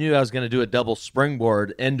 I knew I was going to do a double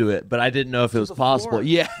springboard into it, but I didn't know if it was the possible. floor.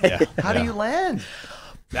 Yeah. How do you land?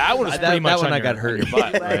 That one was That- pretty much that one on I your- got on hurt. your butt,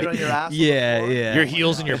 Landed right? on your ass. Yeah, yeah. Your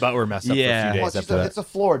heels and your butt were messed up Yeah. for a few Well, days after that. it's a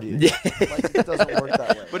floor, dude. Like, it doesn't work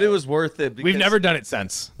that way. But it was worth it. We've because- never done it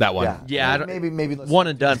since that one. Yeah, I don't- maybe let's one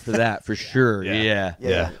and done for that for sure. Yeah.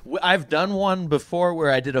 Yeah. I've done one before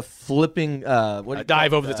where I did a flipping what do A you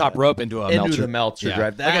dive call over the that? top rope into a Into melcher. the melcher Yeah.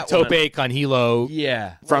 drive. Like a That tope one- con hilo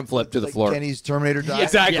Yeah. front flip to the like floor. Kenny's Terminator dive.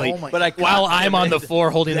 Exactly. Oh my But I God. While I'm on the floor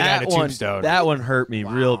holding the guy in a one, tombstone. that one hurt me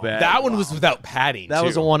real bad. That one was without padding. That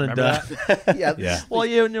was too. a one and Remember done. that? yeah. Yeah. Well,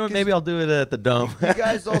 you know, maybe I'll do it at the Dome. You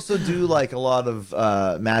guys also do like a lot of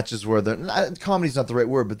matches where they're comedy's not the right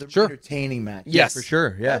word, but they're Sure. entertaining matches. Yes. for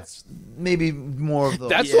sure. Yeah. That's maybe more of the.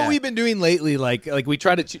 That's Yeah. what we've been doing lately. Like we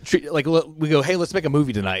try to treat like we go, hey, let's make a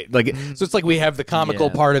movie tonight. Like so, it's like we have the comical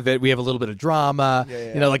Yeah. part of it. We have a little bit of drama.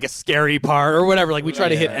 You know, like a scary part or whatever. Like we try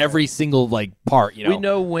to hit every single like part. You know, We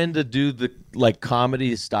know when to do the like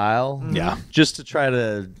comedy style. Yeah. Just to try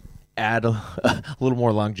to add a little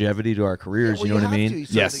more longevity to our careers. Well, you know what I have to. mean? You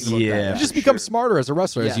start Yes. thinking about Yeah. that. you just become smarter as a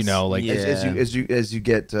wrestler, as you Yes. know. Like Yeah. as you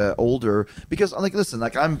get older, because like listen,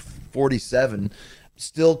 like I'm 47,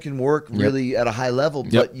 still can work really at a high level,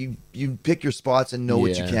 but you pick your spots and know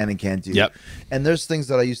what you Yeah. can and can't do. Yep. And there's things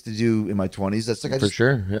that I used to do in my 20s. That's like I For just,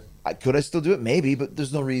 sure. Yeah. could I still do it? Maybe, but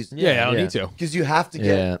there's no reason. yeah, I don't Yeah. need to. Because you have to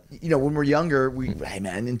get, you know, when we're younger, hey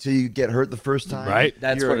man, until you get hurt the first time, Right.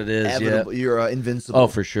 That's you're what it is, inevitable. You're invincible. Oh,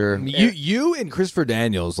 for sure. You and Christopher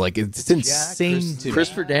Daniels, like it's insane to me.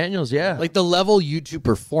 Christopher Daniels, yeah. Like the level you two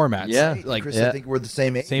perform at. Yeah. like Chris, yeah. I think we're the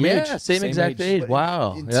same age. same yeah, age, same exact age. But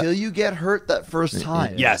Wow. Until you get hurt that first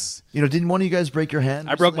time. Yes. You know, didn't one of you guys break your hand?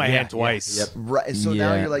 I or broke my something? hand twice. Right. So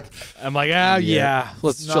now Yeah. you're like, I'm like,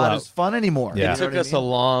 let's it's chill not out. as fun anymore. Yeah. It took us a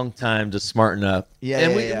long time to smarten up. Yeah,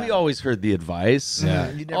 and yeah. we always heard the advice.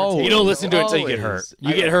 Yeah. You never Oh, take You don't listen to it until you get always. hurt.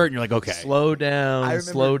 You get hurt and you're like, okay. Slow down. I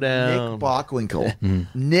remember slow down. Nick Bockwinkel,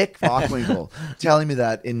 Nick Bockwinkel, telling me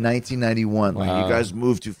that in 1991. Like, you guys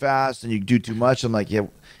move too fast and you do too much. I'm like, yeah,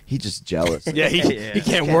 he's just jealous. Yeah, he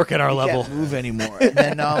can't work at our He level. can't move anymore. And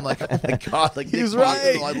then now I'm like, oh my god, like He's Nick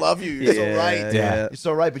right. Bockwinkel, I love you. You're so Yeah, right. yeah. You're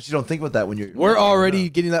so right. But you don't think about that when you're. We're already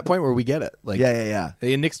getting to that point where we get it. Like, Yeah.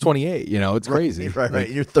 Hey, Nick's 28. You know, it's crazy. Right. Like,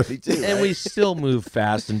 You're 32. And right? we still move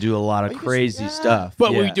fast and do a lot of crazy stuff.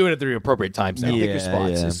 but yeah. we do it at the appropriate times now. Yeah. Pick your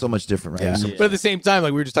spots. It's so much different, right? Yeah. So- But at the same time,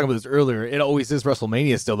 like we were just talking about this earlier, it always is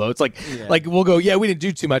WrestleMania still though. It's like we'll go, yeah, we didn't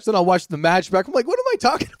do too much. Then I'll watch the match back. I'm like, what am I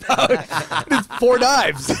talking about? It's 4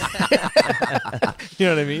 dives. You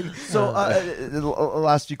know what I mean? So, the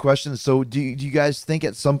last few questions. So, do you guys think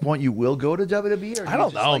at some point you will go to WWE? Or I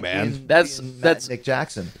don't know, man. That's Nick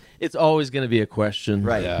Jackson. It's always going to be a question,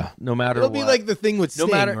 Right. Yeah. No matter It'll what. be like the thing with Sting,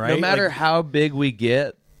 no matter right? no matter Like, how big we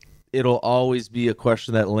get, it'll always be a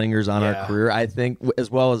question that lingers on Yeah. our career. I think,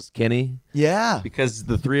 as well as Kenny, Yeah. because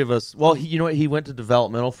the three of us. Well, you know what? He went to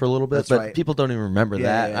developmental for a little bit, That's but right. people don't even remember Yeah,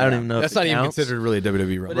 that. yeah, I don't yeah. even know. that's if it not even counts. considered really a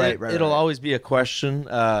WWE run. But it'll always be a question.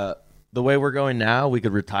 The way we're going now, we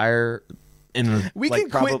could retire in We like can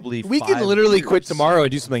probably quit. We 5 can literally years. quit tomorrow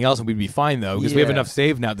and do something else, and we'd be fine though, because we have Yeah. enough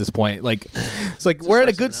saved now at this point. Like, it's like we're at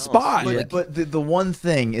a good spot. But, Like, but the one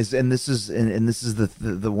thing is, and this is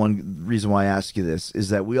the one reason why I ask you this is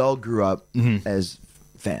that we all grew up as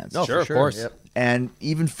fans. sure, of course. Yep. And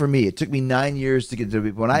even for me, it took me 9 years to get to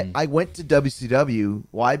WWE. When I went to WCW,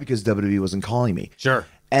 why? Because WWE wasn't calling me. Sure.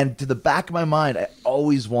 And to the back of my mind, I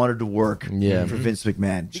always wanted to work Yeah. for Vince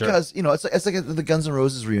McMahon because you know it's like the Guns N'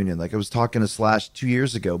 Roses reunion. Like I was talking to Slash 2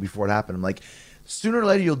 years ago before it happened. I'm like, sooner or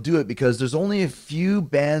later you'll do it because there's only a few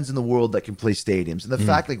bands in the world that can play stadiums, and the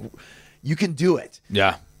fact like you can do it,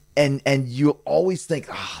 Yeah. and you always think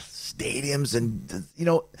stadiums, and you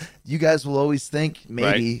know you guys will always think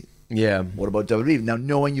maybe. Yeah. What about WWE? Now,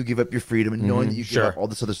 knowing you give up your freedom and knowing that you give Sure. up all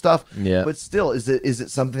this other stuff, Yeah. but still, is it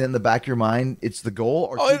something in the back of your mind? It's the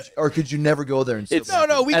goal, or could you never go there and still? It's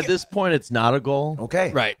No, we at can- this point, it's not a goal.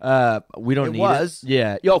 okay, Right. We don't It need was. it.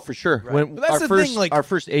 Yeah. Yo, for sure. When But that's our the first thing, like- our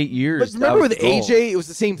first 8 years. But remember that was with the goal. AJ, it was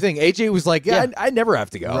the same thing. AJ was like, yeah, I never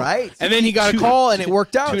have to go. Right. And then he got a call and it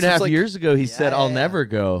worked out. 2.5 So it's like- years ago, he said, "I'll yeah. never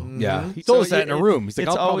go." Yeah. He told us that in a it- room. He's like,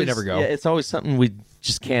 it's I'll probably always- never go. Yeah, it's always something we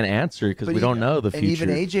just can't answer because But we don't know the And future. even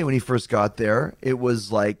AJ, when he first got there, it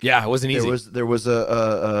was like Yeah, it wasn't easy. There was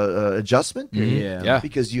a adjustment period, Yeah. Yeah.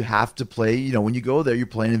 because you have to play. You know, when you go there, you're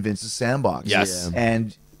playing in Vince's sandbox. Yes. Yeah.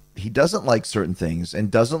 and he doesn't like certain things, and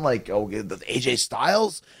doesn't like the AJ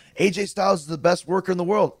Styles. AJ Styles is the best worker in the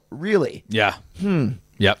world. Really? Yeah.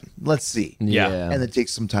 Yep. Let's see. Yeah. And it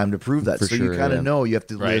takes some time to prove that. For so sure, you kind of yeah. know you have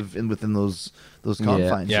to Right. live within those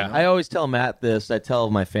confines. Yeah. You know? I always tell Matt this. I tell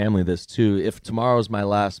my family this too. If tomorrow's my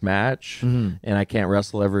last match and I can't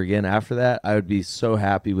wrestle ever again after that, I would be so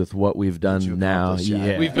happy with what we've done now. accomplished, yeah.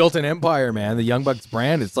 Yeah, We've built an empire, man. The Young Bucks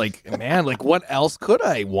brand. It's like, man, like what else could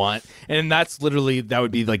I want? And that's literally, that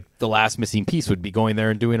would be like the last missing piece would be going there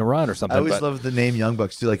and doing a run or something. I always but- love the name Young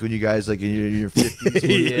Bucks too. Like when you guys like in your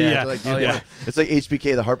 50s. Yeah. Like, Oh, yeah. It's like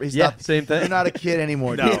HBK, the Harp. He's Yeah, not, same thing. You're not a kid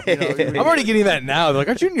anymore. No. dude. You know, I'm already getting that now. They're like,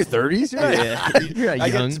 aren't you in your 30s? You're not- You're not I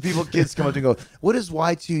young. get kids come up and go, "What does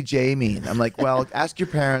Y2J mean?" I'm like, "Well, ask your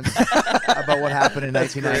parents about what happened in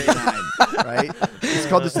 1999." Right? It's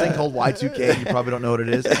called this thing called Y2K. You probably don't know what it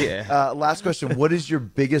is. Yeah. Last question: what is your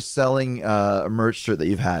biggest selling merch shirt that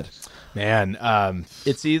you've had? Man,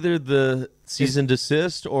 It's either the cease and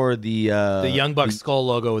desist or the Young Bucks skull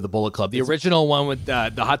logo with the Bullet Club. The original one with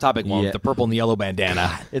the Hot Topic one Yeah. with the purple and the yellow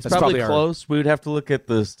bandana. It's That's probably our- close. We would have to look at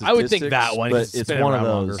the statistics. I would think that one, 'cause but it's it's been one of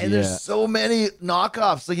around those. longer. And yeah. there's so many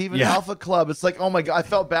knockoffs. Like even Yeah. Alpha Club. It's like, oh my god, I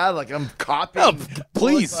felt bad. Like I'm copying. Oh,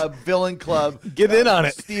 please. Bullet Club, Villain Club. Get in on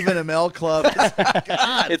it. Stephen Amell Club.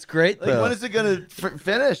 God. It's great Like though. when is it gonna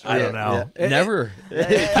finish? I don't know. Never.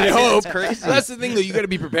 I hope. That's the thing, though. You got to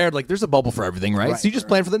be prepared. Like, there's a bubble for everything, right? So you just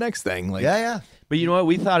plan for the next thing. Like, Yeah. But you know what?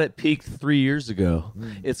 We thought it peaked 3 years ago.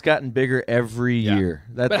 It's gotten bigger every Yeah. year.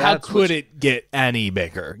 But how could it get any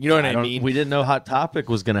bigger? You know what I mean? We didn't know Hot Topic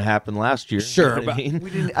was going to happen last year. Sure, You know what but- I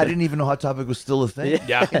mean? I didn't even know Hot Topic was still a thing.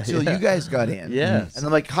 Yeah. Until you guys got in. Yes. And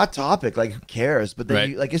I'm like, Hot Topic, like who cares? But then Right.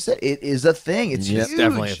 you, like I said, it is a thing. It's Yep. huge. It's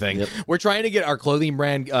definitely a thing. We're trying to get our clothing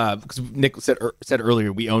brand because Nick said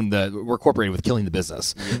earlier we're cooperating with Killing the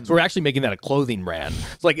Business, so we're actually making that a clothing brand.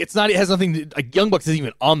 It's like it has nothing to, like Young Bucks isn't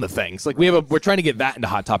even on the thing. So like we're trying to get that into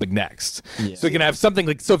Hot Topic next, so we can have something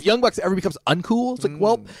like, so if Young Bucks ever becomes uncool, it's like,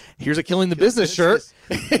 well, here's a Killing the Business shirt.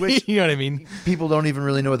 Which- You know what I mean? People don't even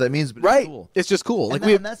really know what that means, but Right? it's cool. It's just cool. Like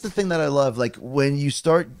And that's the thing that I love. Like when you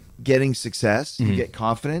start getting success, you get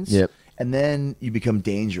confidence. Yep. And then you become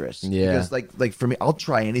dangerous. Yeah. Because like for me, I'll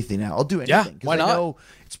try anything now. I'll do anything. Yeah, 'Cause why not? I know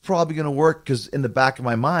it's probably going to work because in the back of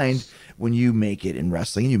my mind, when you make it in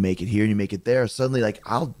wrestling and you make it here and you make it there, suddenly like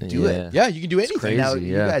I'll do it. yeah, you can do anything. crazy. Now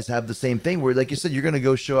yeah. you guys have the same thing where, like you said, you're going to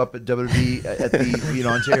go show up at WWE at the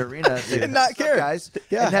Ontario Arena and, say, And not "What's up, care." guys,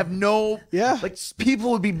 Yeah. and have no like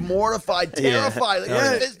people would be mortified, terrified.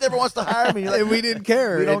 Like, this never wants to hire me. You're like, And we didn't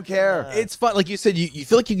care. We don't care. It's fun. Like you said, you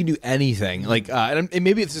feel like you can do anything. Like, and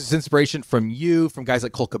maybe it's just inspiration from you, from guys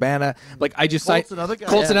like Colt Cabana. Like, I just Colt's signed. another guy.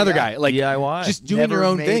 Colt's Yeah, another yeah. guy. Like, DIY. just doing Never your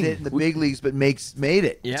own made thing. it in the big leagues, but made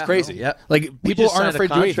it. Yeah. It's crazy. Yep. Like, We people just aren't signed afraid a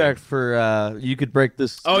to do anything. contract for you could break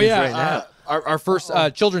this. Oh news yeah, right now. our first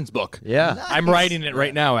children's book. Yeah. I'm writing it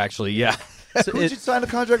right now. Actually, yeah. Who'd you sign a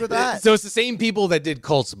contract with that? So it's the same people that did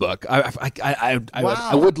Colt's book. I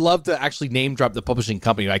would love to actually name drop the publishing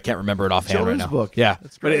company. I can't remember it offhand Children's right now. book. Yeah,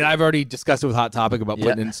 That's but great. I've already discussed it with Hot Topic about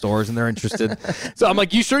putting Yeah. it in stores, and they're interested. So I'm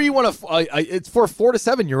like, you sure you want to? It's for 4 to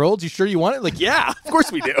 7 year olds. You sure you want it? Like, yeah, of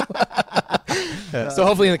course we do. So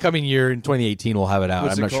hopefully in the coming year in 2018 we'll have it out.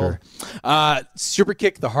 What's I'm it not sure. Super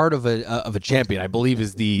Kick, the heart of a champion, I believe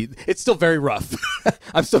is the. It's still very rough.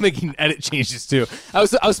 I'm still making edit changes too. I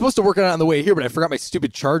was supposed to work on it on the way here, but I forgot my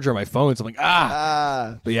stupid charger on my phone. So I'm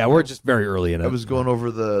like, But yeah, we're just very early in it. I was going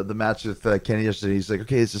over the match with Kenny yesterday. He's like,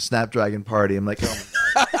 "Okay, it's a Snapdragon party." I'm like, "Oh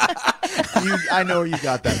my God. I know where you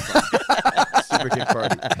got that from." Super Kick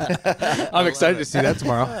party. I'm excited to see that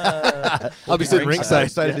tomorrow. I'll be sitting I'm ringside.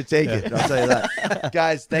 excited to take it. I'll tell you that.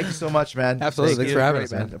 Guys, thank you so much, man. Absolutely. Thank Thanks you. for having Great,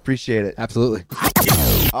 us, man. Appreciate it. Absolutely.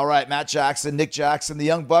 All right, Matt Jackson, Nick Jackson, the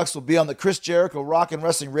Young Bucks will be on the Chris Jericho Rock and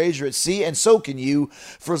Wrestling Rager at Sea, and so can you.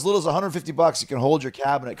 For as little as $150, you can hold your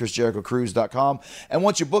cabin at ChrisJerichoCruise.com. And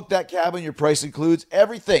once you book that cabin, your price includes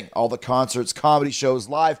everything: all the concerts, comedy shows,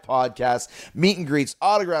 live podcasts, meet and greets,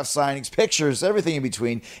 autograph signings, pictures, everything in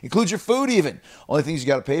between. Includes your food even. Only things you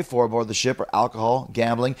got to pay for aboard the ship are alcohol,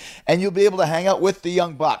 gambling, and you'll be able to hang out with the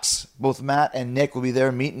Young Bucks. Both Matt and Nick will be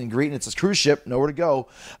there meeting and greeting. It's a cruise ship, nowhere to go.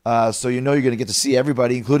 So you know you're going to get to see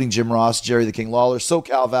everybody, including Jim Ross, Jerry the King Lawler,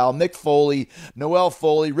 SoCal Val, Mick Foley, Noel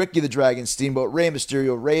Foley, Ricky the Dragon Steamboat, Rey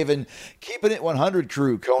Mysterio, Raven, Keeping It 100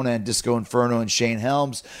 crew, Conan, Disco Inferno, and Shane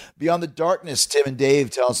Helms. Beyond the Darkness, Tim and Dave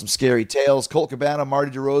telling some scary tales. Colt Cabana,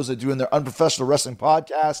 Marty DeRosa doing their unprofessional wrestling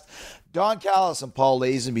podcast. Don Callis and Paul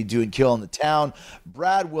Lazenby doing Kill in the Town.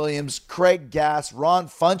 Brad Williams, Craig Gass, Ron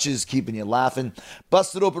Funches keeping you laughing.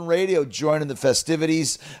 Busted Open Radio joining the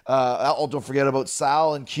festivities. Don't forget about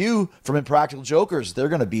Sal and Q from Impractical Jokers. They're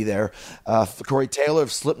going to be there. Corey Taylor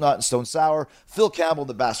of Slipknot and Stone Sour. Phil Campbell,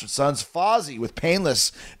 the Bastard Sons. Fozzy with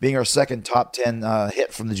Painless being our second top 10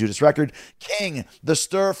 hit from the Judas record. King, The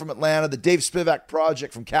Stir from Atlanta. The Dave Spivak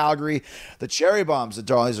Project from Calgary. The Cherry Bombs, the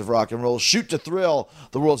Darlings of Rock and Roll. Shoot to Thrill,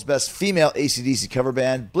 the world's best female AC/DC cover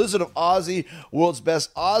band. Blizzard of Ozzy, world's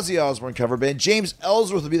best Ozzy Osbourne cover band. James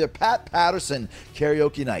Ellsworth will be there. Pat Patterson,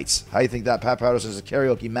 Karaoke Nights. How do you think that? Pat Patterson is a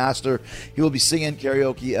karaoke master. He will be singing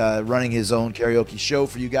karaoke, running his own karaoke show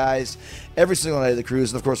for you guys every single night of the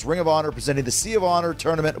cruise. And of course, Ring of Honor presenting the Sea of Honor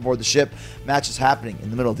tournament aboard the ship. Matches happening in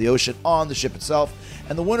the middle of the ocean on the ship itself.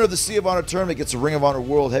 And the winner of the Sea of Honor tournament gets a Ring of Honor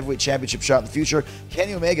World Heavyweight Championship shot in the future.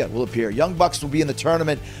 Kenny Omega will appear. Young Bucks will be in the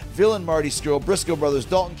tournament. Villain Marty Skrull, Briscoe Brothers,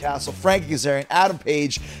 Dalton Castle, Frankie Kazarian, Adam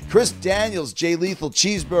Page, Chris Daniels, Jay Lethal,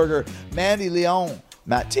 Cheeseburger, Mandy Leon,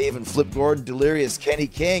 Matt Taven, Flip Gordon, Delirious, Kenny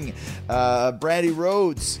King, Brandy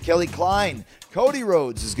Rhodes, Kelly Klein, Cody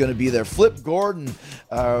Rhodes is going to be there. Flip Gordon,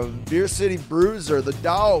 Beer City Bruiser, The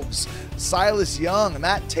Dogs, Silas Young,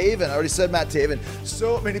 Matt Taven. I already said Matt Taven.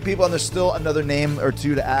 So many people, and there's still another name or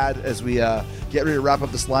two to add as we get ready to wrap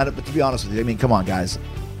up this lineup. But to be honest with you, I mean, come on, guys.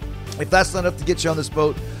 If that's not enough to get you on this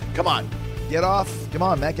boat, come on. Get off. Come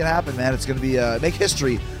on, make it happen, man. It's going to be make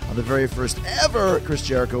history on the very first ever Chris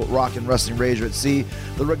Jericho Rock and Wrestling Rager at Sea.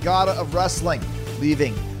 The Regatta of Wrestling,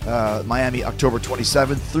 leaving Miami October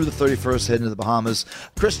 27th through the 31st, heading to the Bahamas.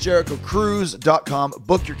 ChrisJerichoCruise.com.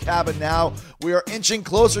 Book your cabin now. We are inching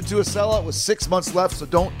closer to a sellout with 6 months left, so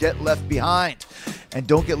don't get left behind. And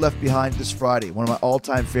don't get left behind this Friday. One of my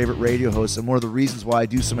all-time favorite radio hosts, and one of the reasons why I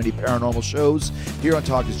do so many paranormal shows here on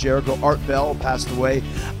Talk is Jericho. Art Bell passed away.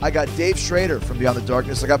 I got Dave Schrader from Beyond the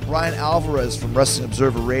Darkness. I got Brian Alvarez from Wrestling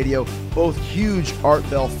Observer Radio, both huge Art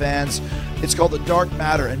Bell fans. It's called The Dark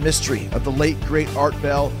Matter and Mystery of the late, great Art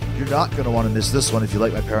Bell. You're not going to want to miss this one if you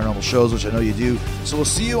like my paranormal shows, which I know you do. So we'll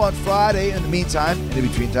see you on Friday. In the meantime, in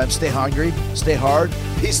between time, stay hungry, stay hard,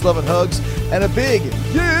 peace, love, and hugs, and a big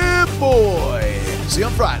yeah, boy. See you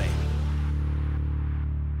on Friday.